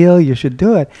Such over a again. deal, you should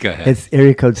do it. Go ahead. It's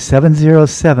area code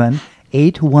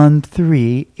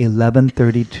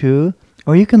 707-813-1132,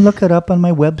 or you can look it up on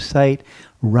my website,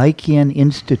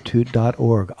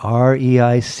 reichianinstitute.org,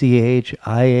 REICHIAN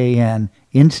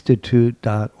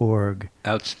institute.org.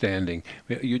 Outstanding.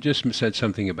 You just said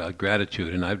something about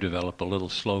gratitude, and I've developed a little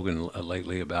slogan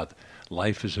lately about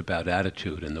life is about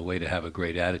attitude, and the way to have a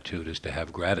great attitude is to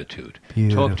have gratitude.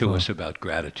 Beautiful. Talk to us about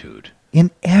gratitude.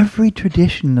 In every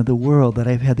tradition of the world that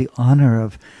I've had the honor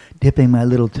of dipping my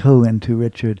little toe into,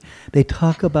 Richard, they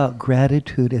talk about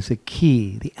gratitude as a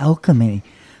key, the alchemy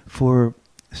for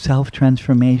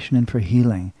self-transformation and for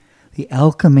healing, the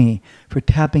alchemy for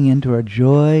tapping into our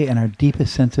joy and our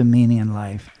deepest sense of meaning in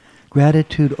life.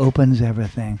 Gratitude opens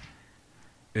everything.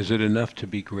 Is it enough to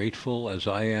be grateful as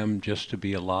I am just to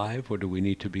be alive, or do we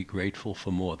need to be grateful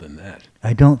for more than that?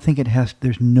 I don't think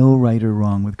there's no right or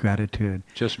wrong with gratitude.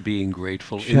 Just being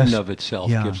grateful in and of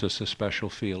itself gives us a special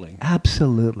feeling.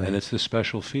 Absolutely. And it's the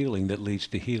special feeling that leads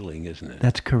to healing, isn't it?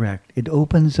 That's correct. It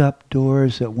opens up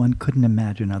doors that one couldn't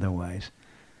imagine otherwise.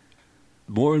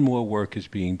 More and more work is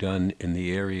being done in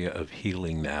the area of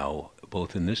healing now,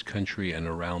 both in this country and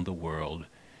around the world,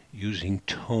 using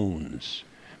tones,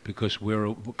 because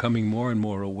we're becoming more and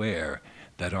more aware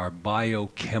that our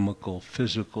biochemical,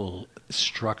 physical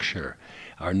structure,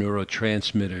 our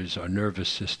neurotransmitters, our nervous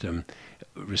system,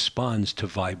 responds to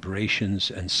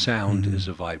vibrations, and sound is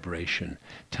a vibration.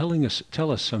 Tell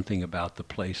us something about the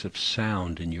place of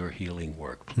sound in your healing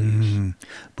work, please.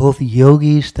 Both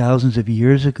yogis thousands of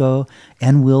years ago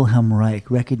and Wilhelm Reich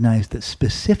recognized that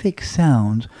specific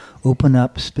sounds open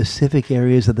up specific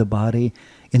areas of the body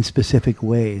in specific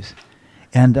ways.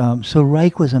 And so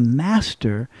Reich was a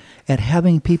master at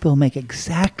having people make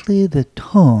exactly the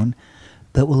tone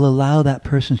that will allow that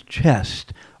person's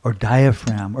chest or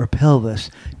diaphragm or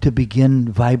pelvis to begin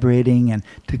vibrating and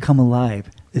to come alive.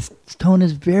 This tone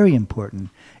is very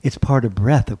important. It's part of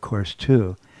breath, of course,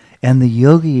 too. And the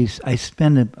yogis, I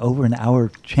spend over an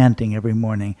hour chanting every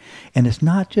morning. And it's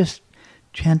not just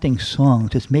chanting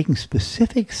songs, it's making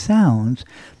specific sounds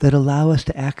that allow us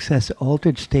to access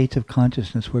altered states of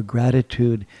consciousness where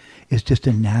gratitude is just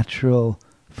a natural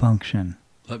function.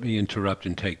 Let me interrupt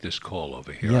and take this call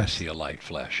over here. Yes. I see a light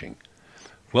flashing.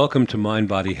 Welcome to Mind,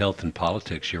 Body, Health, and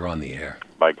Politics. You're on the air.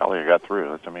 By golly, I got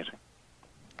through. That's amazing.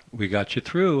 We got you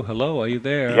through. Hello, are you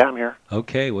there? Yeah, I'm here.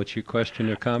 Okay, what's your question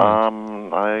or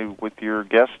comment? With your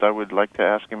guest, I would like to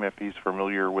ask him if he's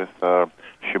familiar with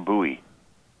Shibui.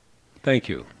 Thank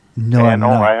you. No, I'm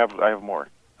not. I have more.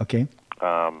 Okay.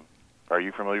 Are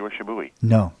you familiar with Shibui?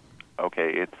 No.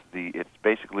 Okay, it's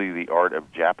basically the art of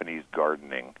Japanese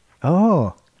gardening.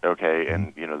 Oh. Okay,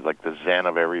 and like the Zen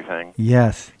of everything.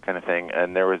 Yes. Kind of thing.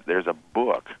 And there's a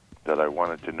book that I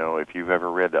wanted to know if you've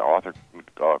ever read the author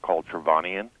called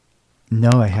Trevanian.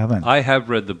 No, I haven't. I have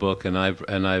read the book, and I've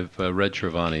read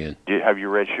Trevanian. Have you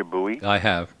read Shibui? I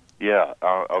have. Yeah.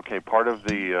 Okay. Part of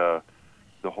the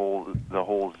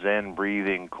whole Zen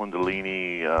breathing,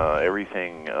 Kundalini,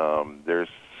 everything. There's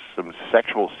some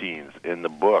sexual scenes in the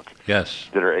book. Yes.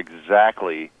 That are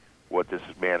exactly what this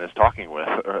man is talking with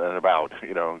and about,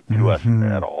 to us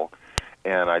at all.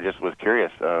 And I just was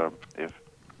curious if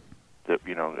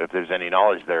there's any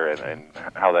knowledge there and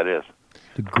how that is.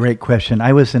 A great question.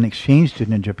 I was an exchange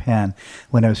student in Japan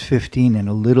when I was 15 in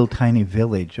a little tiny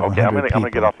village of Okay, 100 I'm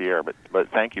going to get off the air, but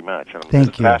thank you much. It's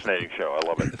a fascinating show. I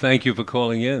love it. Thank you for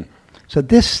calling in. So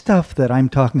this stuff that I'm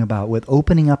talking about with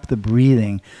opening up the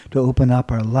breathing to open up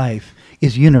our life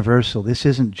is universal. This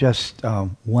isn't just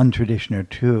one tradition or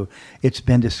two. It's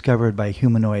been discovered by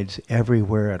humanoids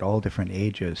everywhere at all different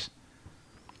ages.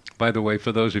 By the way,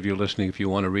 for those of you listening, if you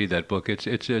want to read that book,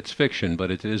 it's fiction,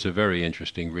 but it is a very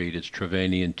interesting read. It's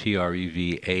Trevanian,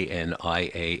 Trevanian.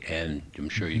 I'm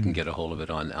sure you can get a hold of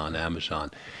it on Amazon.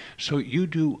 So you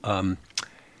do an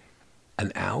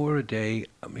hour a day.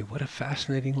 I mean, what a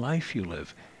fascinating life you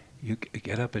live. You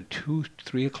get up at 2,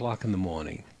 3 o'clock in the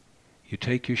morning. You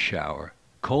take your shower,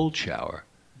 cold shower.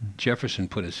 Jefferson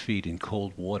put his feet in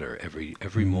cold water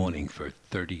every morning for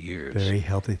 30 years. Very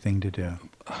healthy thing to do.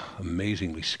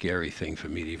 Amazingly scary thing for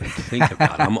me to even think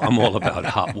about. I'm all about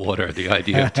hot water. The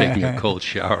idea of taking a cold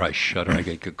shower, I shudder. I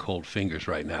get cold fingers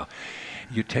right now.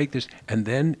 You take this, and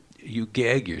then you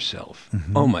gag yourself.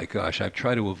 Oh my gosh, I've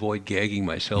tried to avoid gagging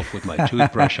myself with my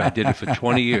toothbrush. I did it for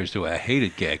 20 years. I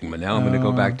hated gagging, but now I'm going to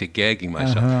go back to gagging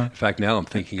myself. In fact, now I'm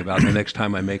thinking about the next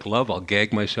time I make love, I'll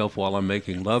gag myself while I'm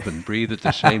making love and breathe at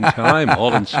the same time,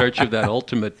 all in search of that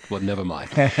ultimate, well, never mind.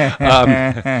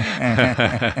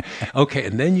 Okay,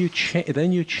 and then you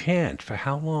chant for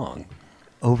how long?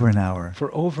 Over an hour.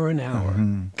 For over an hour.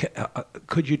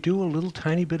 Could you do a little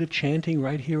tiny bit of chanting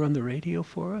right here on the radio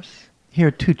for us? Here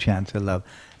are 2 chants I love.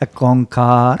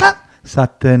 Ekonkara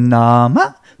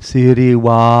Satanama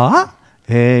Siriwa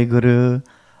Eguru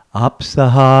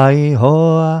Apsahai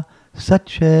Hoa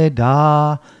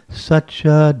Sacheda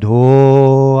Sachadoa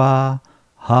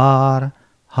Har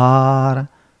Har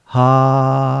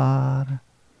Har.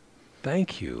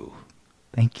 Thank you.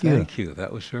 Thank you. Thank you.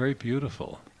 That was very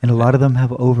beautiful. And a lot of them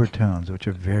have overtones, which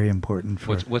are very important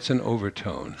for... What's an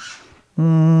overtone?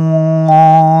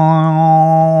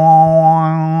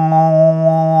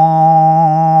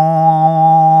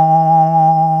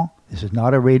 This is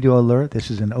not a radio alert.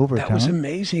 This is an overtone. That was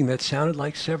amazing. That sounded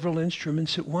like several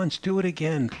instruments at once. Do it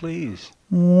again, please.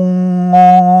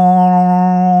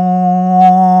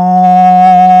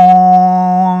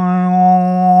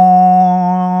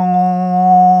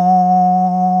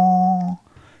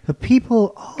 The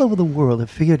people all over the world have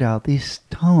figured out these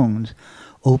tones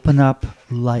open up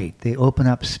light. They open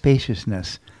up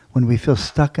spaciousness. When we feel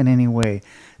stuck in any way,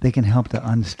 they can help to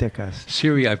unstick us.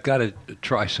 Siri, I've got to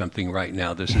try something right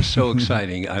now. This is so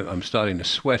exciting. I'm starting to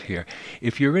sweat here.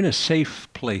 If you're in a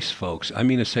safe place, folks, I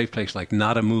mean a safe place like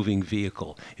not a moving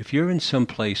vehicle. If you're in some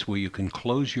place where you can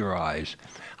close your eyes,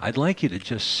 I'd like you to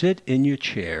just sit in your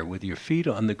chair with your feet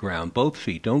on the ground, both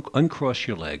feet. Don't uncross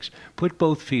your legs. Put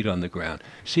both feet on the ground.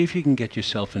 See if you can get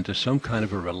yourself into some kind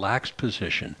of a relaxed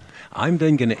position. I'm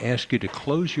then going to ask you to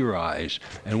close your eyes,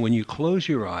 and when you close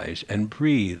your eyes and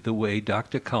breathe the way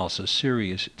Dr. Khalsa,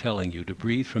 Siri, is telling you to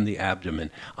breathe from the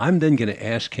abdomen, I'm then going to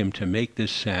ask him to make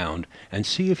this sound and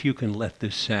see if you can let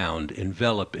this sound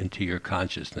envelop into your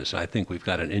consciousness. I think we've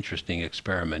got an interesting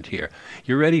experiment here.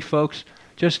 You ready, folks?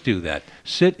 Just do that.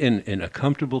 Sit in a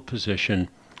comfortable position.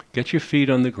 Get your feet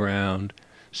on the ground.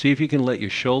 See if you can let your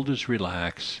shoulders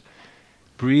relax.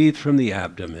 Breathe from the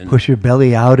abdomen. Push your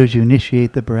belly out as you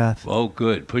initiate the breath. Oh,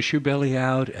 good. Push your belly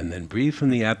out and then breathe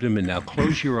from the abdomen. Now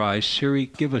close your eyes. Siri,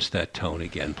 give us that tone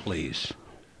again, please.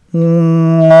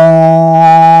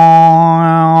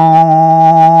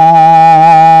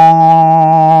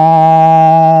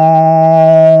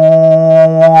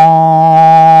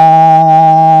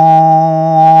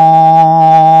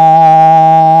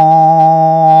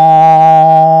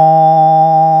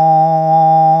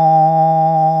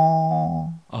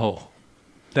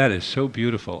 That is so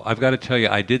beautiful. I've got to tell you,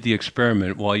 I did the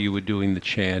experiment while you were doing the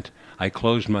chant. I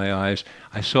closed my eyes.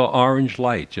 I saw orange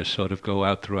light just sort of go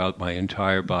out throughout my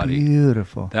entire body.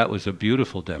 Beautiful. That was a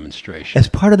beautiful demonstration. As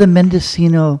part of the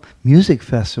Mendocino Music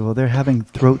Festival, they're having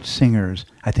throat singers,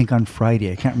 I think on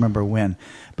Friday. I can't remember when.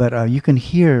 But you can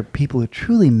hear people who are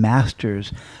truly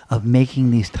masters of making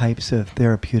these types of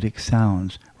therapeutic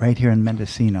sounds right here in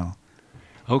Mendocino.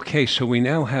 Okay, so we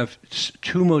now have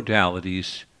 2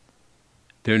 modalities.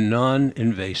 They're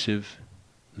non-invasive.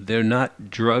 They're not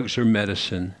drugs or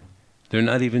medicine. They're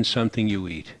not even something you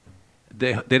eat.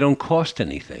 They don't cost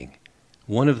anything.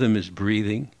 One of them is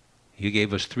breathing. You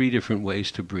gave us 3 different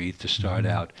ways to breathe to start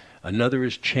out. Another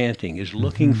is chanting, is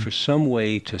looking for some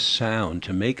way to sound,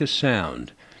 to make a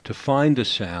sound, to find a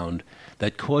sound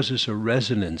that causes a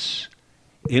resonance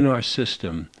in our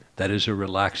system that is a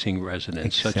relaxing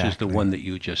resonance, such as the one that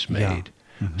you just made. Yeah.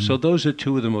 So those are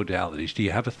 2 of the modalities. Do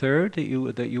you have a third that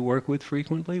you work with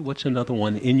frequently? What's another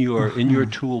one in your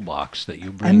toolbox that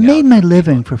you bring out? I made my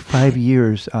living for 5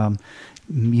 years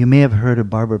You may have heard of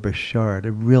Barbara Bashard,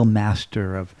 a real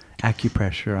master of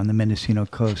acupressure on the Mendocino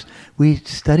coast. I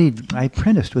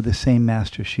apprenticed with the same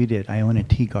master she did. I own a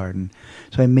tea garden.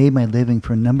 So I made my living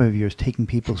for a number of years taking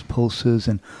people's pulses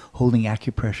and holding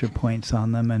acupressure points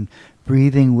on them and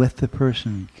breathing with the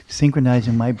person,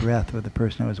 synchronizing my breath with the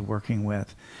person I was working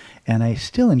with. And I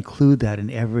still include that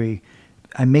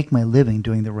I make my living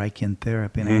doing the Reichian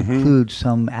therapy, and I include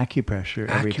some acupressure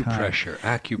every time.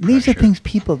 Acupressure. These are things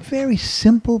very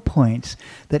simple points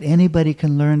that anybody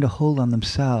can learn to hold on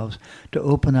themselves to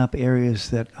open up areas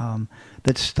that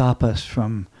stop us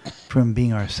from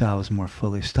being ourselves more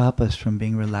fully, stop us from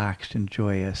being relaxed and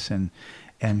joyous and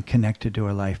connected to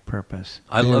our life purpose.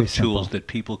 I love tools that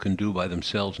people can do by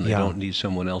themselves and they don't need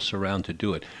someone else around to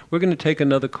do it. We're going to take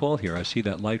another call here. I see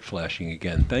that light flashing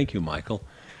again. Thank you, Michael.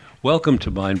 Welcome to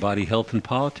Mind, Body, Health, and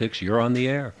Politics. You're on the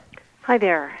air. Hi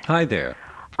there. Hi there.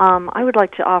 I would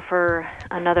like to offer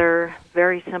another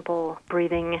very simple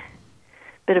bit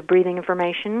of breathing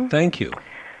information. Thank you.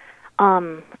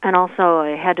 And also, I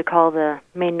had to call the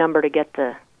main number to get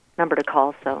the number to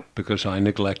call. So because I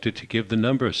neglected to give the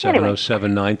number,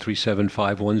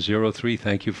 707-937-5103.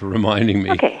 Thank you for reminding me.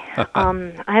 Okay.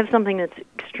 I have something that's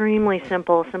extremely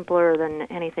simple, simpler than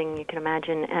anything you can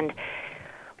imagine. And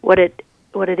what it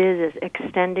is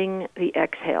extending the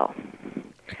exhale.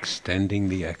 Extending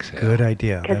the exhale. Good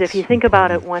idea. Because if you think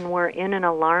about it, when we're in an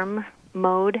alarm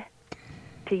mode,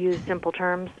 to use simple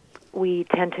terms, we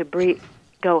tend to breathe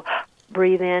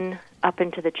in up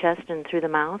into the chest and through the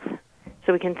mouth.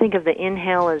 So we can think of the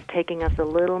inhale as taking us a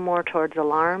little more towards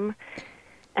alarm,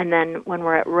 and then when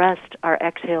we're at rest, our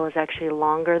exhale is actually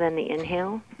longer than the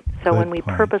inhale. So when we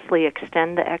purposely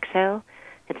extend the exhale,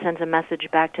 it sends a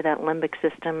message back to that limbic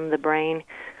system, the brain,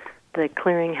 the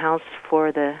clearinghouse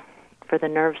for the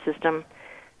nerve system,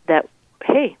 that,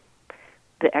 hey,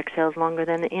 the exhale is longer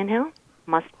than the inhale,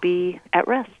 must be at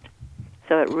rest.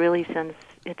 So it really sends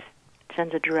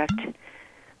a direct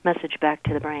message back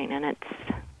to the brain, and it's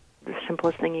the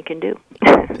simplest thing you can do.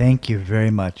 Thank you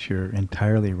very much. You're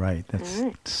entirely right. That's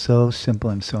so simple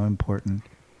and so important.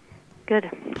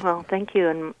 Good. Well, thank you.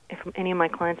 And if any of my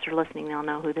clients are listening, they'll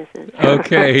know who this is.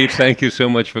 Okay. Thank you so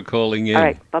much for calling in. All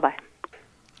right. Bye-bye.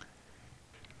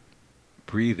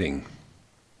 Breathing.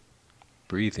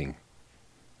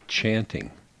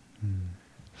 Chanting.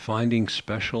 Finding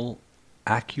special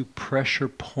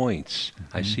acupressure points.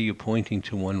 I see you pointing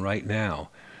to one right now.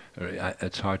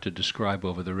 It's hard to describe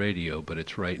over the radio, but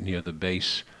it's right near the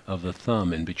base of the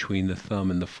thumb, in between the thumb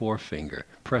and the forefinger.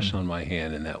 Press on my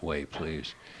hand in that way,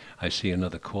 please. I see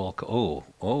another call.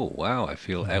 Oh, wow, I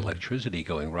feel electricity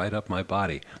going right up my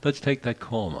body. Let's take that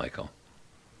call, Michael.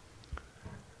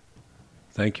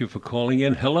 Thank you for calling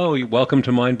in. Hello, welcome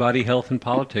to Mind, Body, Health, and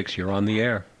Politics. You're on the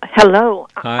air. Hello.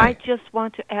 Hi. I just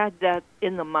want to add that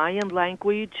in the Mayan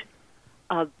language,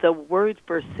 the word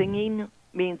for singing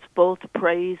means both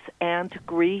praise and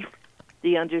grief,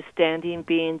 the understanding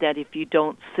being that if you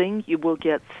don't sing, you will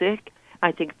get sick.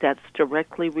 I think that's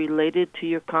directly related to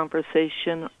your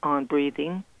conversation on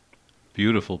breathing.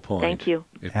 Beautiful point. Thank you.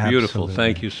 Beautiful.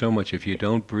 Thank you so much. If you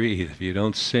don't breathe, if you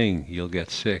don't sing, you'll get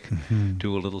sick.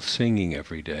 Do a little singing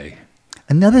every day.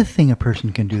 Another thing a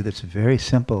person can do that's very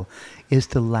simple is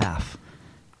to laugh.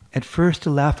 At first, to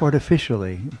laugh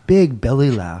artificially, big belly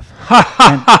laugh.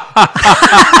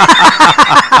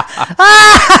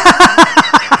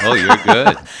 Oh, you're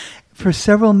good. For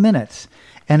several minutes.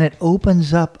 And it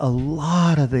opens up a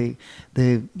lot of the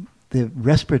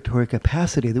respiratory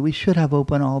capacity that we should have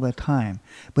open all the time.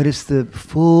 But it's the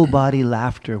full body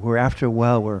laughter where after a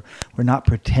while we're not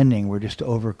pretending, we're just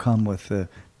overcome with the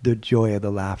joy of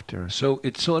the laughter. So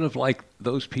it's sort of like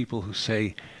those people who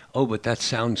say, oh, but that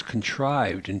sounds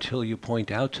contrived, until you point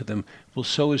out to them, well,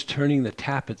 so is turning the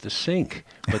tap at the sink,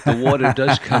 but the water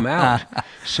does come out.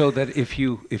 So that if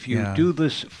you do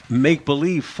this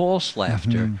make-believe false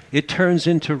laughter, it turns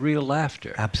into real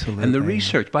laughter. Absolutely. And the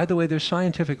research, by the way, there's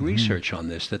scientific research on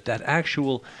this, that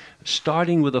actual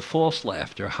starting with a false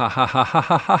laughter, ha ha ha ha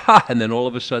ha ha ha, and then all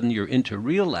of a sudden you're into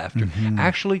real laughter,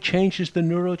 actually changes the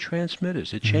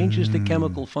neurotransmitters. It changes the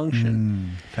chemical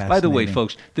function. By the way,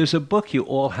 folks, there's a book you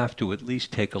all have to at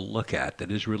least take a look at that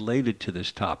is related to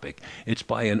this topic. It's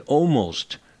by an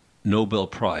almost Nobel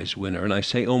Prize winner, and I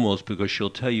say almost because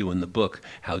she'll tell you in the book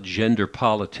how gender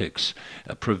politics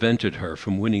prevented her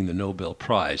from winning the Nobel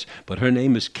Prize. But her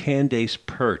name is Candace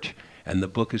Pert, And the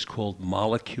book is called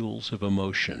Molecules of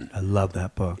Emotion. I love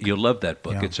that book. You'll love that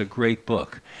book. Yeah. It's a great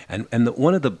book. And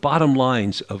one of the bottom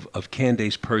lines of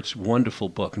Candace Pert's wonderful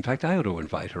book, in fact, I ought to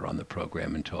invite her on the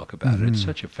program and talk about it. It's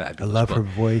such a I fabulous love book. her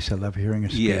voice. I love hearing her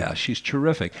speak. Yeah, she's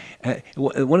terrific.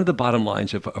 One of the bottom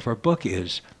lines of her book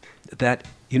is that,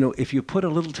 if you put a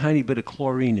little tiny bit of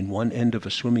chlorine in one end of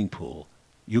a swimming pool,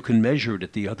 you can measure it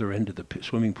at the other end of the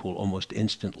swimming pool almost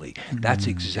instantly. That's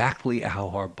exactly how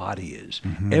our body is.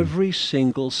 Every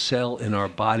single cell in our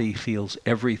body feels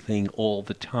everything all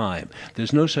the time.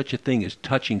 There's no such a thing as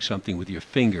touching something with your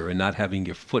finger and not having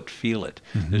your foot feel it.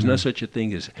 There's no such a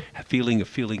thing as feeling a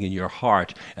feeling in your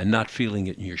heart and not feeling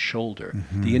it in your shoulder.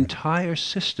 The entire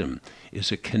system is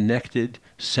a connected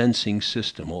sensing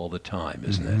system all the time,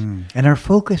 isn't it? And our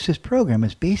focus, this program,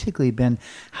 has basically been,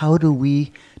 how do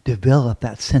we develop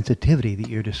that sensitivity that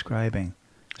you're describing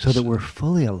so that we're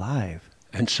fully alive?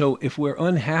 And so if we're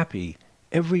unhappy,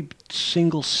 every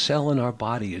single cell in our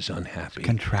body is unhappy.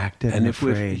 Contracted And and if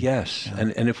we're afraid. yes,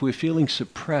 Yeah. and if we're feeling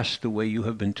suppressed the way you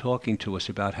have been talking to us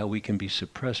about how we can be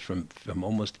suppressed from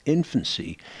almost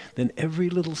infancy, then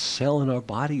every little cell in our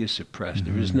body is suppressed.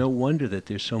 There is no wonder that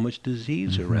there's so much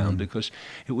disease around, because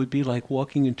it would be like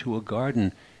walking into a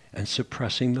garden and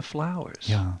suppressing the flowers.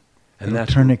 Yeah. And Little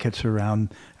that's tourniquets around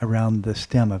the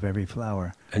stem of every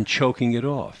flower. and choking it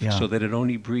off, Yeah. so that it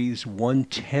only breathes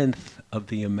 1/10 of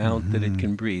the amount that it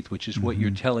can breathe, which is what you're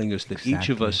telling us, that each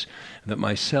of Exactly. us, that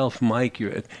myself, Mike,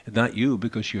 you're not you,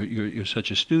 because you're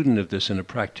such a student of this and a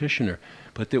practitioner,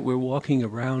 but that we're walking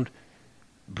around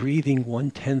breathing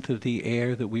 1/10 of the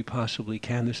air that we possibly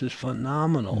can. This is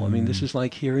phenomenal. I mean, this is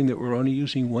like hearing that we're only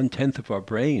using 1/10 of our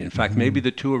brain. In fact, maybe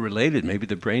the two are related. Maybe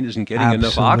the brain isn't getting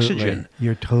enough Absolutely. oxygen.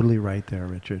 You're totally right there,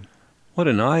 Richard. What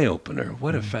an eye-opener.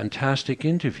 What a fantastic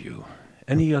interview.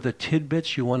 Any other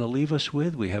tidbits you want to leave us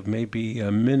with? We have maybe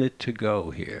a minute to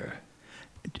go here.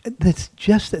 That's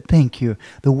just that. Thank you.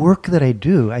 The work that I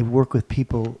do, I work with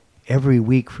people every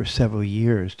week for several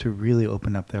years to really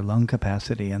open up their lung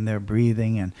capacity and their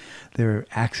breathing and their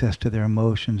access to their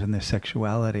emotions and their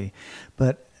sexuality.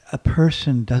 But a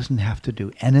person doesn't have to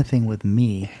do anything with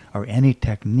me or any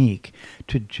technique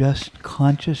to just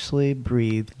consciously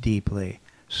breathe deeply.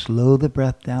 Slow the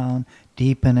breath down,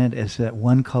 deepen it, as that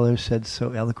one caller said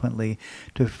so eloquently,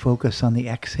 to focus on the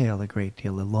exhale a great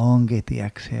deal, elongate the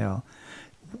exhale.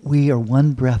 We are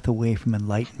one breath away from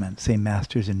enlightenment, say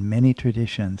masters in many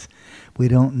traditions. We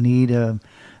don't need a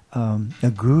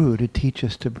guru to teach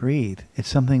us to breathe. It's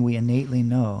something we innately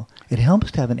know. It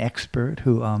helps to have an expert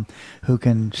who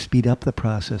can speed up the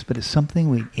process, but it's something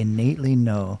we innately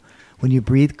know. When you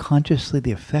breathe consciously,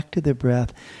 the effect of the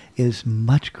breath is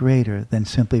much greater than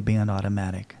simply being on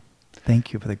automatic.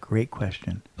 Thank you for the great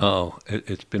question. Oh,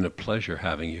 it's been a pleasure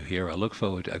having you here. I look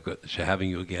forward to having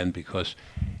you again, because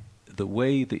the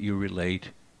way that you relate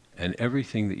and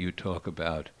everything that you talk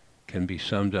about can be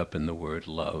summed up in the word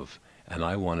love. And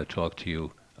I want to talk to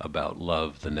you about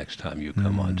love the next time you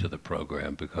come onto the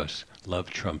program, because love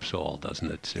trumps all,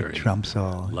 doesn't it, Siri? It trumps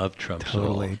all. Love trumps all.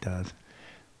 Totally does.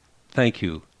 Thank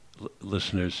you,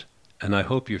 listeners, and I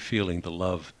hope you're feeling the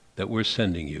love that we're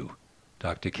sending you,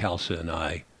 Dr. Khalsa and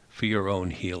I, for your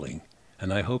own healing.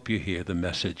 And I hope you hear the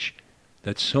message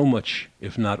that so much,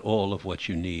 if not all, of what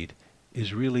you need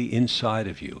is really inside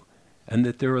of you, and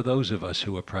that there are those of us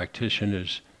who are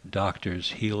practitioners,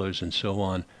 doctors, healers, and so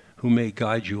on, who may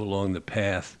guide you along the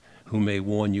path, who may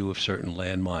warn you of certain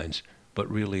landmines,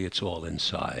 but really it's all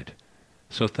inside.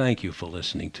 So thank you for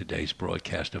listening to today's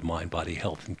broadcast of Mind, Body,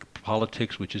 Health, and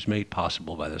Politics, which is made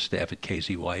possible by the staff at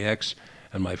KZYX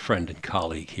and my friend and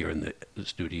colleague here in the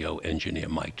studio, engineer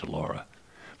Mike DeLaura.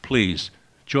 Please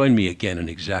join me again in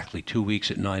exactly 2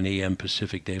 weeks at 9 a.m.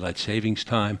 Pacific Daylight Savings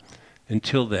Time.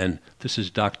 Until then, this is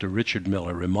Dr. Richard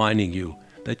Miller reminding you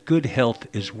that good health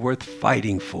is worth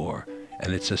fighting for,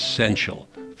 and it's essential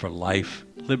for life,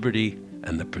 liberty,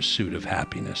 and the pursuit of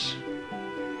happiness.